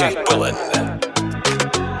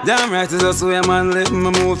 Damn right, it's just way a man live.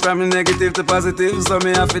 Me move from negative to positive, so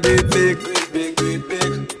me have to do it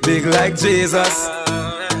big like Jesus.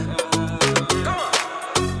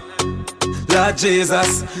 Lord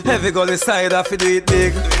Jesus, every goal inside have to do it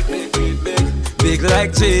big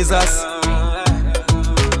like Jesus.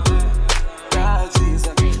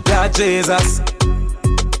 Lord Jesus.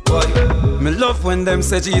 Me love when them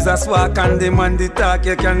say Jesus walk and them and the talk,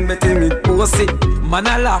 you can bet him it pussy. Man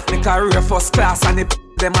I laugh me career first class and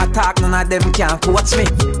them attack, none of them can coach me.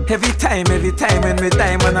 Every time when me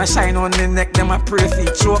diamond I shine on the neck, them a pray for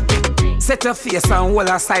choke me. Set your face and hold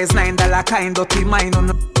a size $9 kind dirty mine on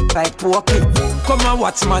the like pokey. Come and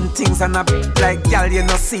watch man things and a like gal you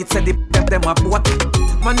know see it, say them a boat.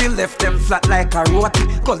 Money left them flat like a roti.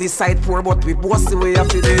 Call the side poor but we bossy way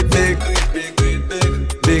of it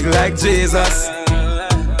big like Jesus.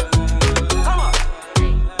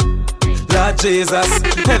 Lord Jesus,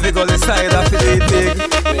 every goal inside I feel it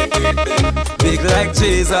big like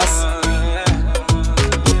Jesus.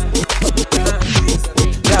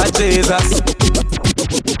 Lord Jesus.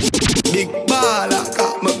 Big baller,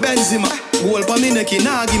 got my Benzema. Goal pa me neck,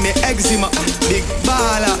 nah give me eczema. Big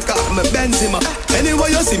baller, got my Benzema. Anyway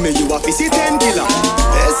you see me, you a see 10 killer.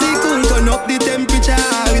 AC cool, turn up the temperature.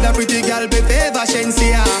 With a pretty girl, be favor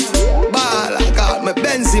Shensia. Baller, got my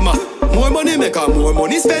Benzema. More money make her, more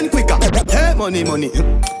money spend quicker. Hey money,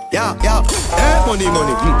 yeah. Hey money, yeah.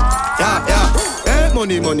 Hey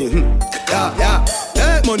money, yeah.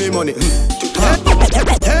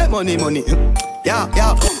 Hey money, hey money, yeah.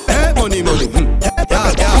 Hey money, yeah. Hey money, yeah.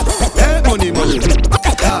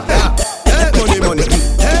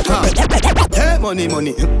 Hey money, yeah. Hey money,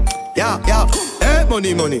 yeah. Hey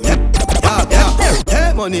money, yeah. Hey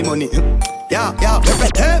money, yeah. Hey money, yeah.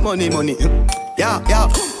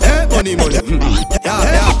 Hey money, yeah.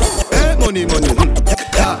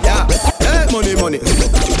 Hey money,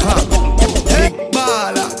 Big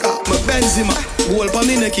baller, got my Benzema. Goal pa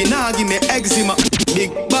me neck, nah give me eczema.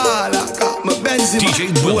 Big baller, got my Benzema.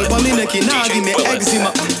 Goal pa me neck, nah give me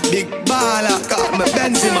eczema. Big baller, got my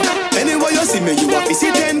Benzema. Anyway you see me, you a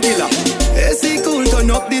see 10 killer. AC cool,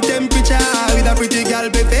 turn up the temperature. With a pretty girl,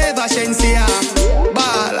 be favor Shensia.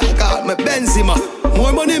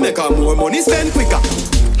 more money spend quicker.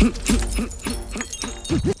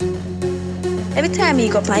 Every time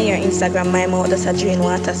you go on your Instagram, my mouth does a drain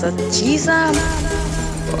water, so Jesus.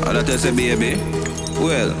 That I say, baby.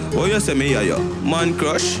 Well, what you say me, yo? Man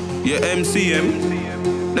crush, your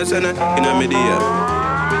MCM. That's in a media.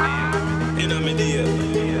 In a media.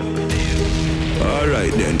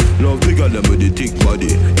 Alright then, love bigger than with the thick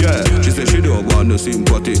body. Yeah, she say she don't want no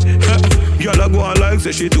sympathy. Girl I go on like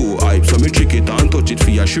say she too hype, so me trick it and touch it for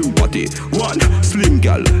your shoe party. One, slim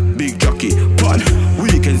girl, big jockey. One,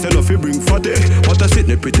 weekend sell off you bring fatty. But I sit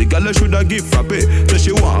me pretty girl I shoulda give frappe. So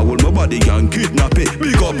she want hold my body and kidnap it.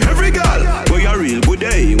 Big up every girl, boy a real good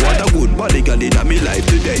day. What a good body girl in me life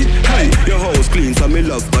today. Hey, your house clean so me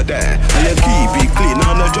love for there. And you keep it clean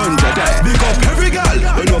and no junja there. Big up every girl,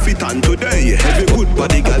 when you fit on today. Every good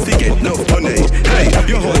body girl fi get no money. Hey,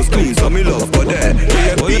 your house clean so me love for there.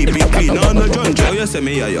 Yeah, you keep it clean and no junja. Oh you say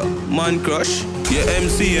me yo, man crush, your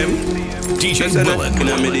MCM. DJ Willan,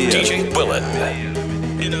 DJ Willan.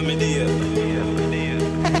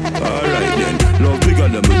 Alright then, love bigger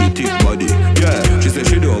than with the thick body. Yeah, she say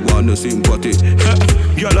she don't want no sympathy.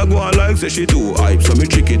 Girl I go on like say she too hype, so me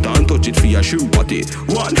trick it and touch it for your shoe party.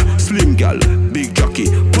 One, slim girl, big jockey.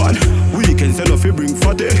 One, weekend sell off you bring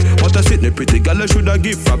fatty. But I sit me pretty girl I shoulda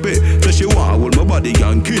give frappe. So she want hold my body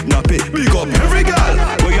and kidnap it. Big up every girl,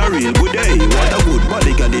 boy a real good day. What a good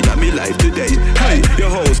body girl in me life today. Hey,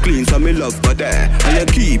 your house clean so me love for there. And you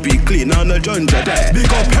keep it clean and no junja there.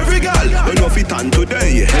 Big up every girl, when you fit on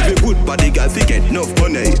today. Every good body girl fi get enough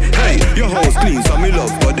money. Hey, your house clean so me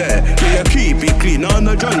love for there. Yeah, you keep it clean and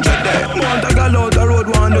no junja there. Want a girl out the road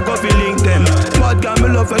want to go fi link them. Bad girl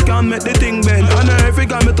me love I can't make the thing bend. And every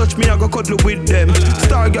girl me touch me I go cuddle with them.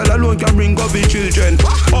 Star girl alone can bring up the children.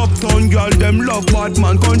 Uptown girl them love bad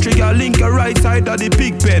man. Country girl link your right side of the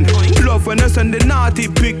big pen. Love when I send the naughty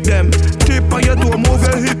pick them. Tip on your toe move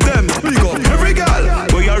and hit them. Big up every girl,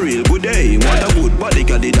 boy a real good day. Want a good body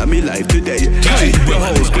girl in me life today. Hey, your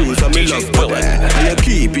house clean so me love for there. And you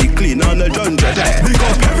keep it clean and no junja there. Big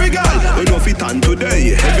up every girl, when you fit on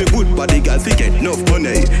today. Every good body girl fi get enough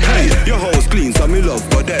money. Hey, your house clean so me love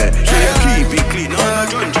for there. So you keep it clean and no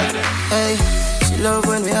junja there. Hey, she love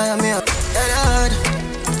when we hire me up.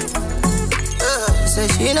 Say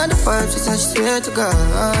she not the first, she said she swear to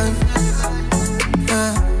God.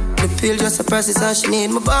 The pill just a process and she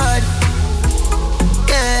need my body.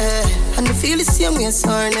 Yeah, and the feel the same way so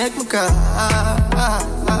her neck my cry.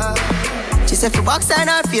 She said for box on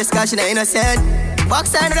her face cause she not innocent.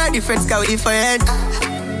 Box on her different cause we different.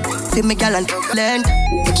 Feel me gal and length.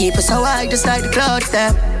 We keep us so high just like the clouds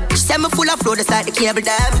them. She said me full of flow just like the cable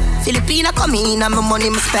dam. Filipina come in and my money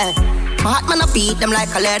me spend. My heart man I beat them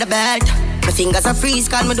like a leather belt. My fingers are freeze,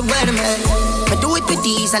 call me the weatherman. I do it with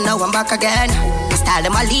these and now I'm back again. My style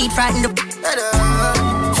them I lead, frighten the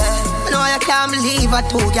I know I can't believe I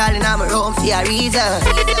told y'all in my room for a reason.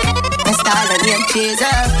 My style and name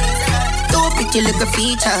chaser. Two pretty little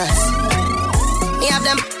features. Me have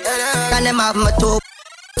them, and them have my two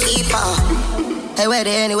keeper. Hey, where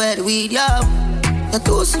they anywhere the weed, yo. You're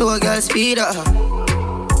too slow, girl, speed up.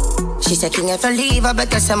 She said, King, if I leave, I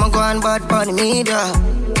better say I'm going bad for the media.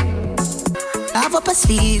 Have up a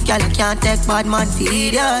sleeve, girl, I can't take bad man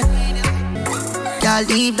feed ya. Girl,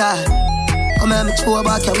 leave that. Come here, me throw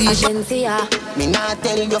back your weed. Me not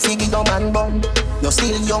tell you figure your man bun. You're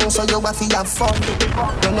still young, so you have to have fun.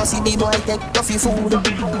 You know see the boy take off your food.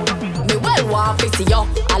 Me well want to see you.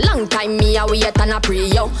 A long time me a wait and a pray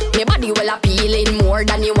you. Me body well appealing more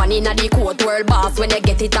than the one in a the court world boss. When you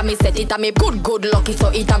get it and me set it and me good lucky so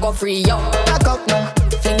it a go free you. Back up now,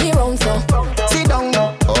 fling me round so. Sit down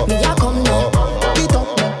now, me a come now. Get up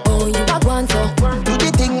now, oh you a go on so. Do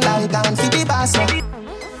the thing like down for the boss.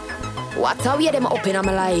 What a way them up in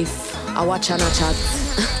my life. I watch and I chat.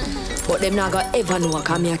 But them not gonna ever know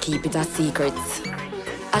cause me a keep it a secret.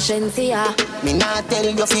 I shouldn't see ya. Me not tell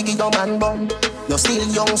you figure your man bun. You're still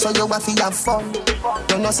young so you have to have fun.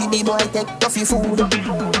 You know see the boy take off your food.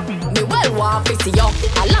 Me well want to see you.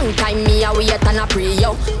 A long time me a wait and a pray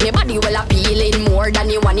you. Me body well appealing more than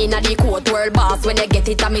the one in a the court world boss. When you get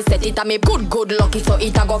it and me set it and me good lucky so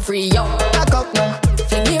it a go free you. Back up now,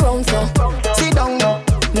 fling me round so. Sit down now,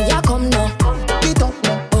 me a come now. Get up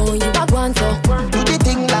now, oh you a go on so. Do the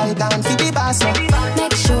thing like down for the boss.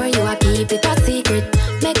 Make sure you a keep it a secret.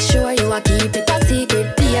 Make sure you a keep it a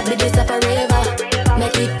secret. Baby this a forever.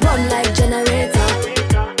 Make it run like generator.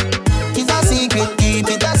 It's a secret, keep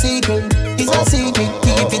it a secret. It's a secret,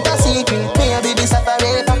 keep it a secret. Baby this a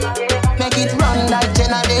forever. Make it run like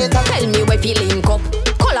generator. Tell me where feeling up.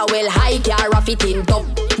 Color well high, car off it in top.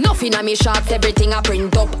 Enough Enough inna me shots, everything I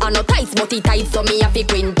print up. I no tights, but it tight, so me have to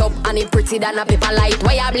print up. And it pretty than a paper light,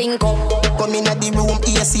 why I blink up. Come in the room,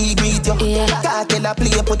 AC greet you. Can't tell a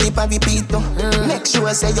play, put it and repeat you. Make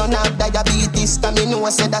sure say you're not diabetes. Tell me no,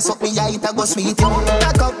 say that's what me height I go sweet you.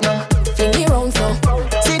 Back up now, finger round so.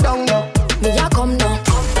 Sit down now, me a come now.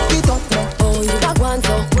 Get up now, oh you a want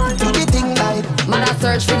so. Do the thing like. Man a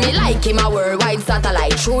search for me like him a worldwide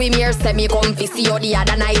satellite. Through him here say me come fi see you the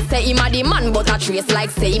other night. Say him a the man but a trace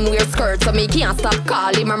like say him wear skirt. So me can't stop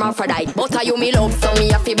call him hermaphrodite. But a you me love so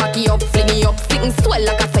me a fi back you up, fling you up. Sitting swell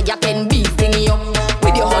like I say you 10 beats sting you up.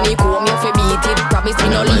 With your honeycomb you fi beat it. Promise me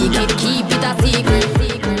no leak it, keep it a secret.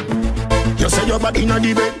 You say your body inna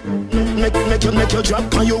the bed. Make you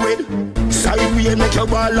drop on your head. Sideway make you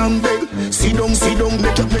ball and beg. Sit down,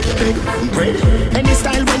 make you beg. Bread. Any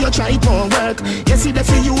style where you try it won't work. You see the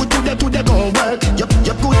for you to the gon' work. You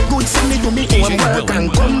good, see me do me own work.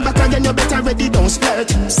 And come back again, you better ready, don't splurt.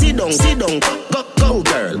 Sit down, go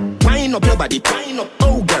girl. Wind up your body, wind up,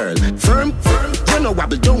 oh girl. Firm, you know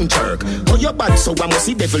wobble, don't jerk. Oh your bad, so I must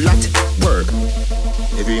see devil at work.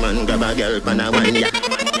 Every man grab a girl pan a one ya.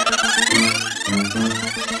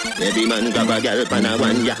 Every man grab a girl pan a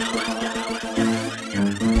one ya.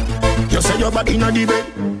 You say your body inna the bed.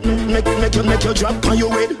 Make you drop on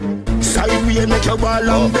your head. Sideway make you ball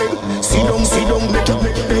and beg. Sit down, make you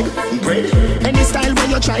beg. Bread. Any style where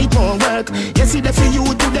you try it won't work. You see the for you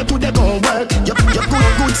to the gon' work. You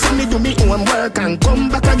good, see me do me own work. And come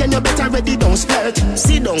back again, you better ready, don't splurt.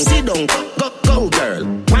 Sit down, go girl.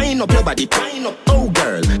 Wind up your body, wind up, oh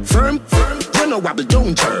girl. Firm, you know wobble,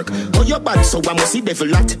 don't jerk. Oh your bad, so I must see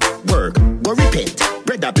devil at work. Go repent,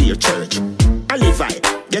 brother be your church. I live right,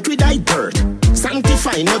 get rid of dirt.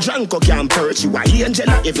 Sanctify, no drunk or can't perch. You a angel,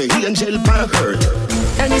 every angel pan hurt.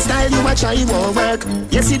 Any style you a try won't work.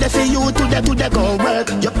 You see the for you to the gon' work.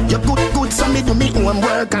 You good, so me do me own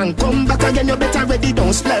work. And come back again, you better ready,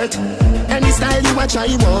 don't splurt. Any style you a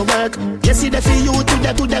try won't work. You see the for you to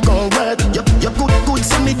the gon' work. You good,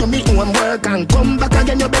 so me do me own work. And come back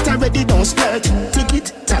again, you better ready, don't splurt. Tick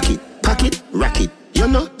it, tack it, pack it, rack it. You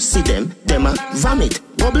know, see them a vomit.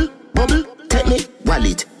 Bubble, take me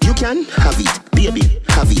wallet. You can have it, baby,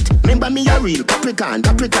 have it. Remember me a real Capricorn.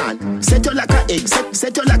 Set you like a egg,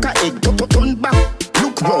 set you like a egg. Turn back,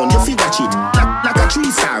 look round, you fi watch it. Like a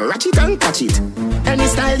 3-star, ratchet and catch it. Any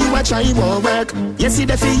style you a try won't work. You see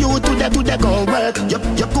the for you to the gon' work. You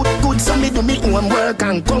good, so me do me own work.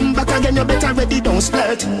 And come back again, you better ready, don't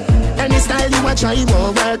splurt. Any style you a try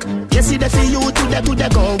won't work. You see the for you to the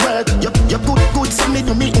gon' work. You good, so me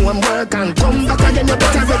do me own work. And come back again, you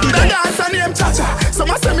better ready, don't. The dancer named Cha-Cha. So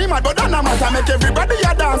I say me mad, but that no matter. Make everybody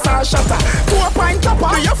a dance and shatter. 2 pint chopper.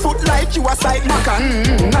 Do your foot like you a side maca.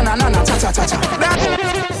 Na cha-cha.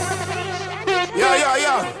 Yeah.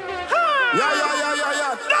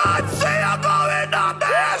 Nancy, you going up the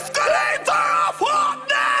escalator of what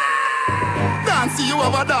there? Nancy, you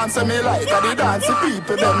have a dance me like. And the dancing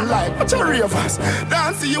people them like. What's your ravers?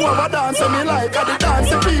 Nancy, you have a dance me like. And the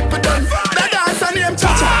dancing people them. The dancer named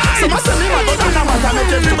Cha-Cha. So I say me mad, but that no matter.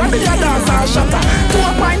 Make everybody a dance and shatter. 2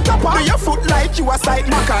 pint chopper. Do your foot like you a side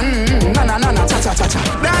maca. Na cha-cha.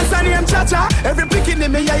 Dancer named Cha-Cha. Every picking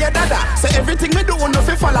in me, yeah, dada. Say everything me do, no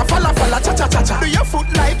fi falla, cha-cha. Do your foot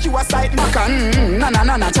like you a side maca. Na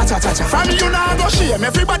cha-cha. From you now go shame.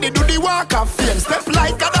 Everybody do the walk of fame. Step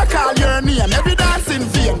like other call your name. Every dancing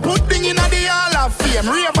fame. Put thing in the hall of fame.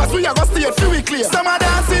 Ravers we a go stay free we clear. Some a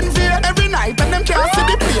dancing vain every night and them can't see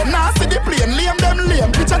the plane. Nah see the plane. Lame them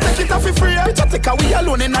lame. Picture take it off for free. Picture take a we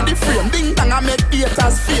alone in the frame. Ding dang I make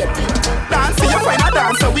haters fade. Dance you find a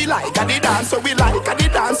dance so we like. And the dance so we like. And the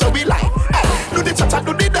dance so we like. Hey, do the cha-cha,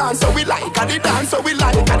 do the dance so we like. And the dance so we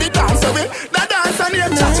like. And the dance so we. The dancer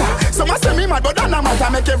named Cha-Cha. So I say me mad but that no matter.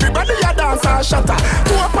 Make everybody a dance and shatter.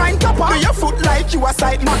 2 pint chopper. Do your foot like you a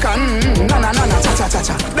side maca. Na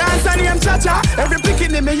cha-cha. Dancer named Cha-Cha. Every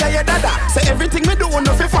picking in me yeah dada. Say everything me do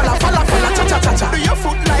no fi falla cha-cha. Do your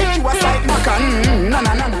foot like you a side maca. Na.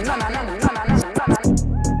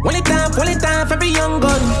 Pull it time for every young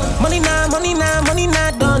gun. Money now done.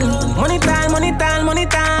 Money time.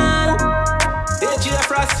 DJ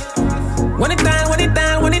Frost. When it time.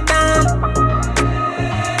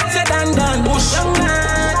 Said and done. Push. Young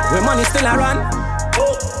man. When money still a run.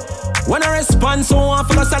 When I respond, so I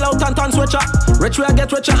feel sell out and turn switcher. Rich will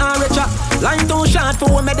get richer and richer. Line too short for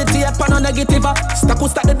we meditate on a negative.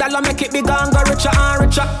 Stack the dollar, make it bigger and go richer and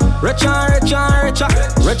richer. Richer. I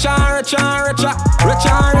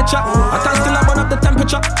can still burn up the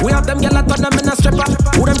temperature. We have them gyal that turn them in a stripper.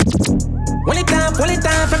 Who them? Pull it time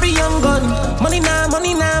for every young gun. Money now. Pull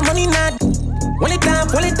it time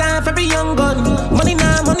for every young gun. Money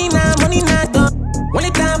now done.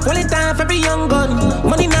 Pull it every young gun.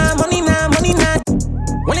 Money now, money now, money now.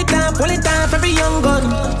 One it time for every young gun.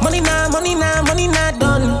 Money now, money now, money now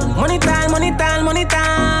done. Money time, money time, money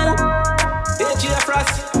time. AJ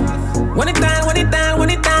Frost. One it time, one it time, one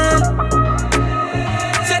it time.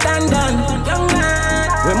 Said and done, young man.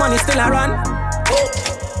 When money still a run.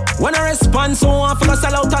 When I respond, so I feel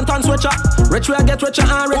sell out and turn switcher. Rich will get richer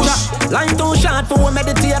and richer. Line too short for we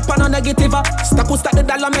meditate on a negative. Stack the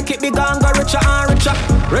dollar, make it bigger and go richer and richer.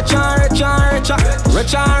 Richer and richer and richer.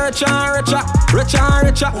 Richer and richer and richer. Richer and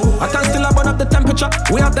richer. I can still burn up the temperature.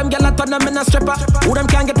 We have them gyal a turn them in a stripper. Who them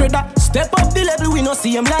can't get rid of? Step up the level, we no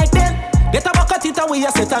see them like them. Get a bucket it we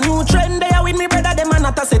a set a new trend. They are with me brother, them a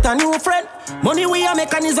not a set a new friend. Money we a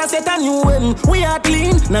make and is a set a new end. We are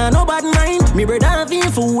clean, nah no bad mind. Me brother have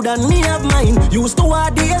food and me have mine. Used to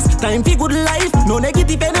our days, time for good life. No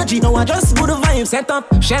negative energy, no I just good vibes. Set up,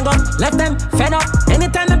 shang up, left them, fed up.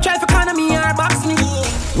 Anytime them try for economy or box me.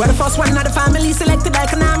 We're the first one of the family selected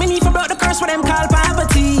like an army. For brought the curse what them call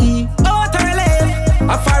poverty. Oh to relive,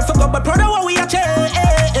 I far for God but brother what we a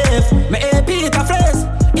chase. Me AP it a phrase.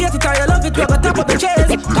 Hate it or you love it, we got top of the chase.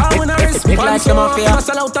 Call when I respond, like so I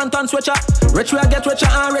sell out and turn switcher. Rich will get richer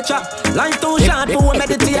and richer. Line too short for we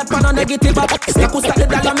meditate on a negative. Stack the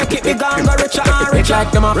dollar, make it bigger and go richer and richer.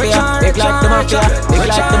 Like the mafia, big like the mafia, big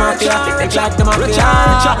like the mafia, big like the mafia.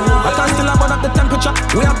 I can still burn up the temperature.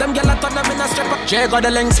 We have them gyal a turn them in a stripper. Jay got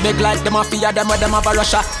the links, big like the mafia, them with them have a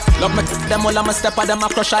rusher. Love me, them all I'm a stepper, them a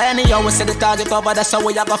crusher. Anyhow, we see the target over, that's how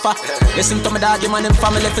we a go for. Listen to me dog, man in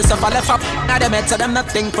family, if it's a left up. Now them heads, so them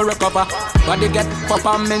nothing for recover. Body get pop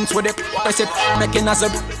and mince with it. Press it, making us a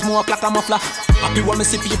smoke like a muffler. Happy when me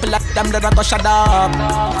see people like them that I go shut up.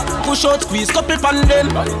 Push out, squeeze, couple pan them.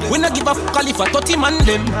 We not give a fuck if a 30 man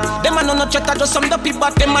them. Them a no chatter, just some the people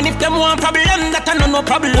at them. And if them want problem, that a no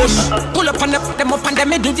problem. Pull up on them up and them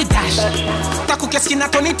me do the dash. Taku ke skin a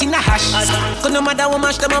turn it in a hash. Cause no matter what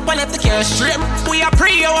mash them up and let the cash straight. We are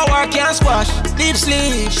pre our work can't squash. Deep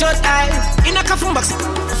sleep, shut eye. In a coffin box,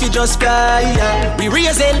 if you just fly. We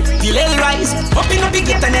raise it, delay rise. Up in a big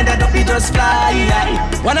get and end up we just fly.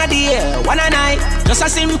 One a day, one a night. Just a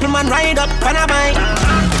simple man ride up on a bike.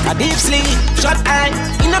 A deep sleep, shut eye.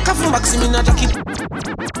 In a coffin box, me not jacket.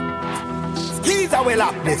 Skis are well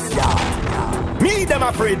up this yard. Me them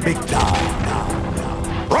afraid big dog.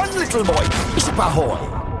 Run little boy, ship ahoy.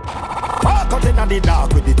 Park out in the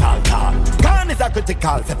dark with the tall car. Gun is a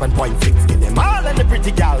critical 7.6. Give them all and the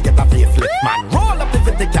pretty gal get a facelift. Man, roll up the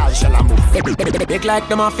vertical, shall I move? Big like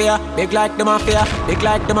the mafia, big like the mafia, big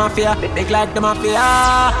like the mafia, big like the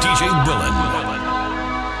mafia. DJ Willan.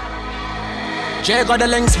 Jay got the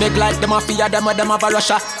links, big like the mafia, them with them have a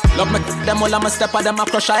rusher. Love me, them all I'm a stepper, them a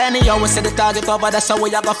crusher. Anyhow, we see the target over, that's how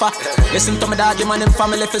we a go for. Listen to me dog, man in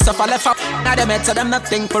family, if it's a left up. Now them heads, so them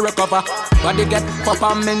nothing for recover. Body get pop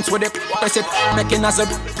and mince with it. Press it, making us a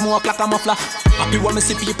smoke like a muffler. Happy when me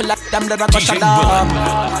see people like them that I go shut up.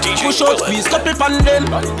 Push out, squeeze, couple pan them.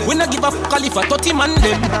 We not give a fuck if a 30 man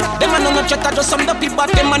them. Them a no chatter, just some the people at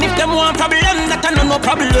them. And if them want problem, that a no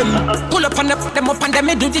problem. Pull up on them up and them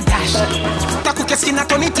me do the dash. Taku ke skin a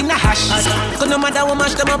turn it in a hash. Cause no matter what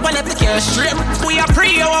mash them up and let the cash straight. We are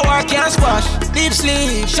pre our work can't squash. Deep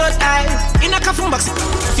sleep, shut eye. In a coffin box,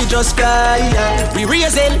 if you just fly. We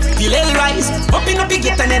raise it, delay rise. Up in a big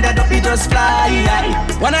get and end up we just fly.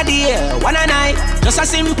 One a day, one a night. Just a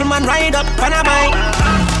simple man ride up on a bike.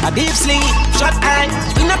 A deep sleep, shut eye.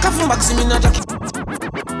 In a coffin box, me not jacket.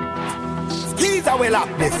 Skis are well up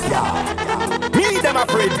this yard. Me them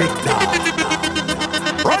afraid big dog.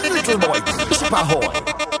 Run little boy, ship ahoy.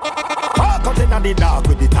 Park out in the dark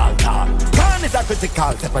with the tall car. Gun is a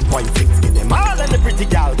critical 7.6. Give them all and the pretty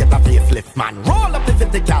gal get a facelift. Man, roll up the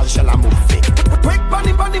vertical, shall I move it? Quick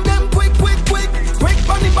bunny them, quick, quick, quick. Quick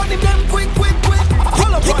bunny them, quick, quick, quick.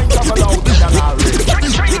 Pull up point, travel out with an all rip.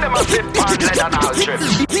 Train them a flip on, let an all trip.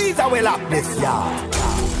 These are well up this yard.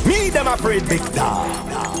 Me them afraid big dog.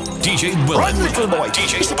 DJ Willan. Run little boy,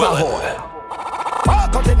 DJ ship ahoy.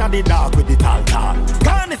 Park out in the dark with the tall car.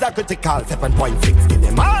 Gun is a critical 7.6. Give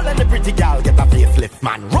them all and the pretty gal get a facelift.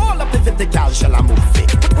 Man, roll up the vertical, shall I move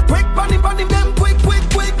it? Quick bunny them, quick, quick,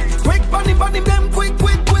 quick. Quick bunny them, quick,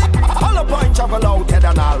 quick, quick. Hollow point, travel out, head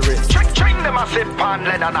and all wrist. Train them a slip on,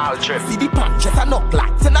 lead and all trip. See the punch, just a knock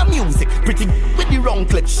lights and a music. Pretty with the wrong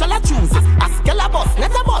clip, shall I choose it? A scale a bus,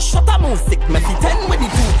 net a bus, shut a music. Messy 10 with the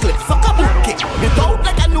 2 clips, suck a boot kick. It out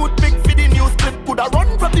like a nude big for the news clip. Coulda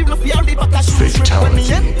run from the fluffy all the back a shoe strip. When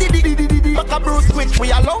me empty the back a bruise quick.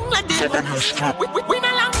 We along like this. We no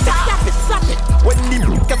long time. Slap it. When the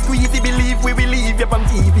milk a squeezy, believe we will leave you on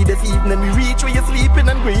TV this evening. We reach where you're sleeping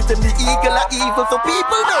and greeting the eagle are evil. So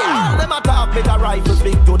people know them a talk with a rifle,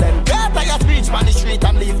 speak to them. Better you speech on the street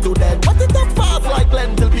and leave to them. What did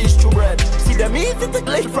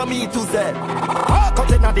Late from E to Z. Walk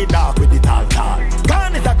out in the dark with the tall.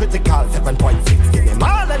 Gun is a critical 7.6. Give them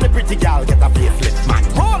all and the pretty gal get a facelift, man.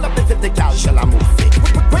 Roll up the 50 gal, shall I move sick?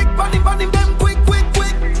 Quick, bunny, them quick.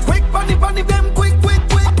 Quick, bunny, them quick.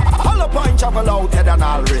 Hollow point travel out, head and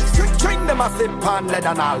all wrist. Drink them a sip pan, lead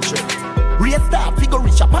and all drip. Race start, figure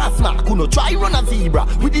reach a pass mark. Who no try run a zebra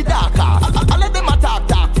with the dark car. I let them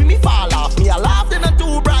attack, for me fall off. Me a laugh, they not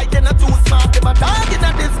too bright, they not too smart. Them a dog in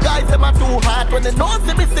a disguise, them a too hard. When they know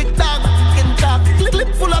see me sick dog, skin tap.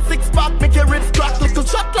 Clip full of six pack, make your ribs crack. Little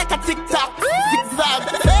shot like a tic-tac, zigzag.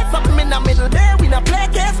 Say something in the middle there, we not play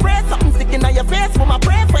case. Spray something sticking on your face. For my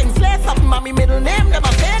pray friends, slay something on me middle name.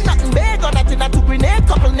 Never say nothing big or nothing, I took grenade.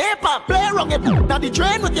 Couple napalm, play wrong it. Now the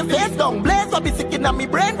drain with your face down. Blaze will be sticking on me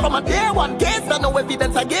brain from a day one. Case, no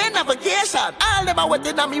evidence again, navigation. All them are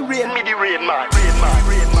waiting on me rain. Me the rain man.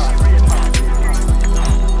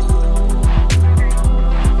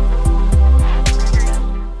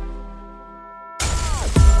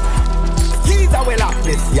 Keys are well up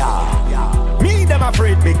this yard. Me them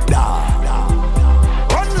afraid big dog.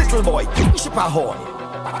 Run little boy, kingship ahoy.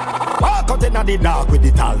 Walk out in the dark with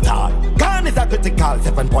the tall. Gun is a critical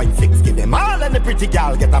 7.6. Give them all and the pretty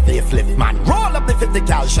gal get a facelift, man. Roll up the 50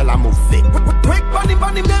 gal, shall I move sick? Quick, bunny,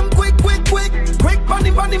 them quick. Quick,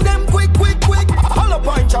 bunny, them quick. Hollow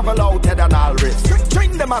point travel out, head and all wrist.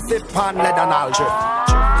 Drink them a sip pan, lead and all drip.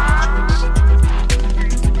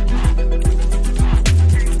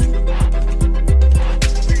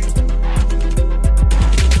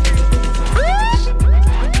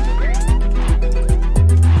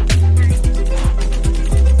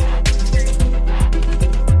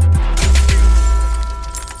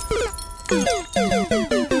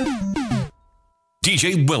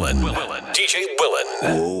 DJ Willan.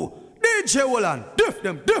 Oh. DJ Willan, diff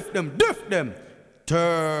them.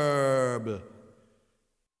 Terrible.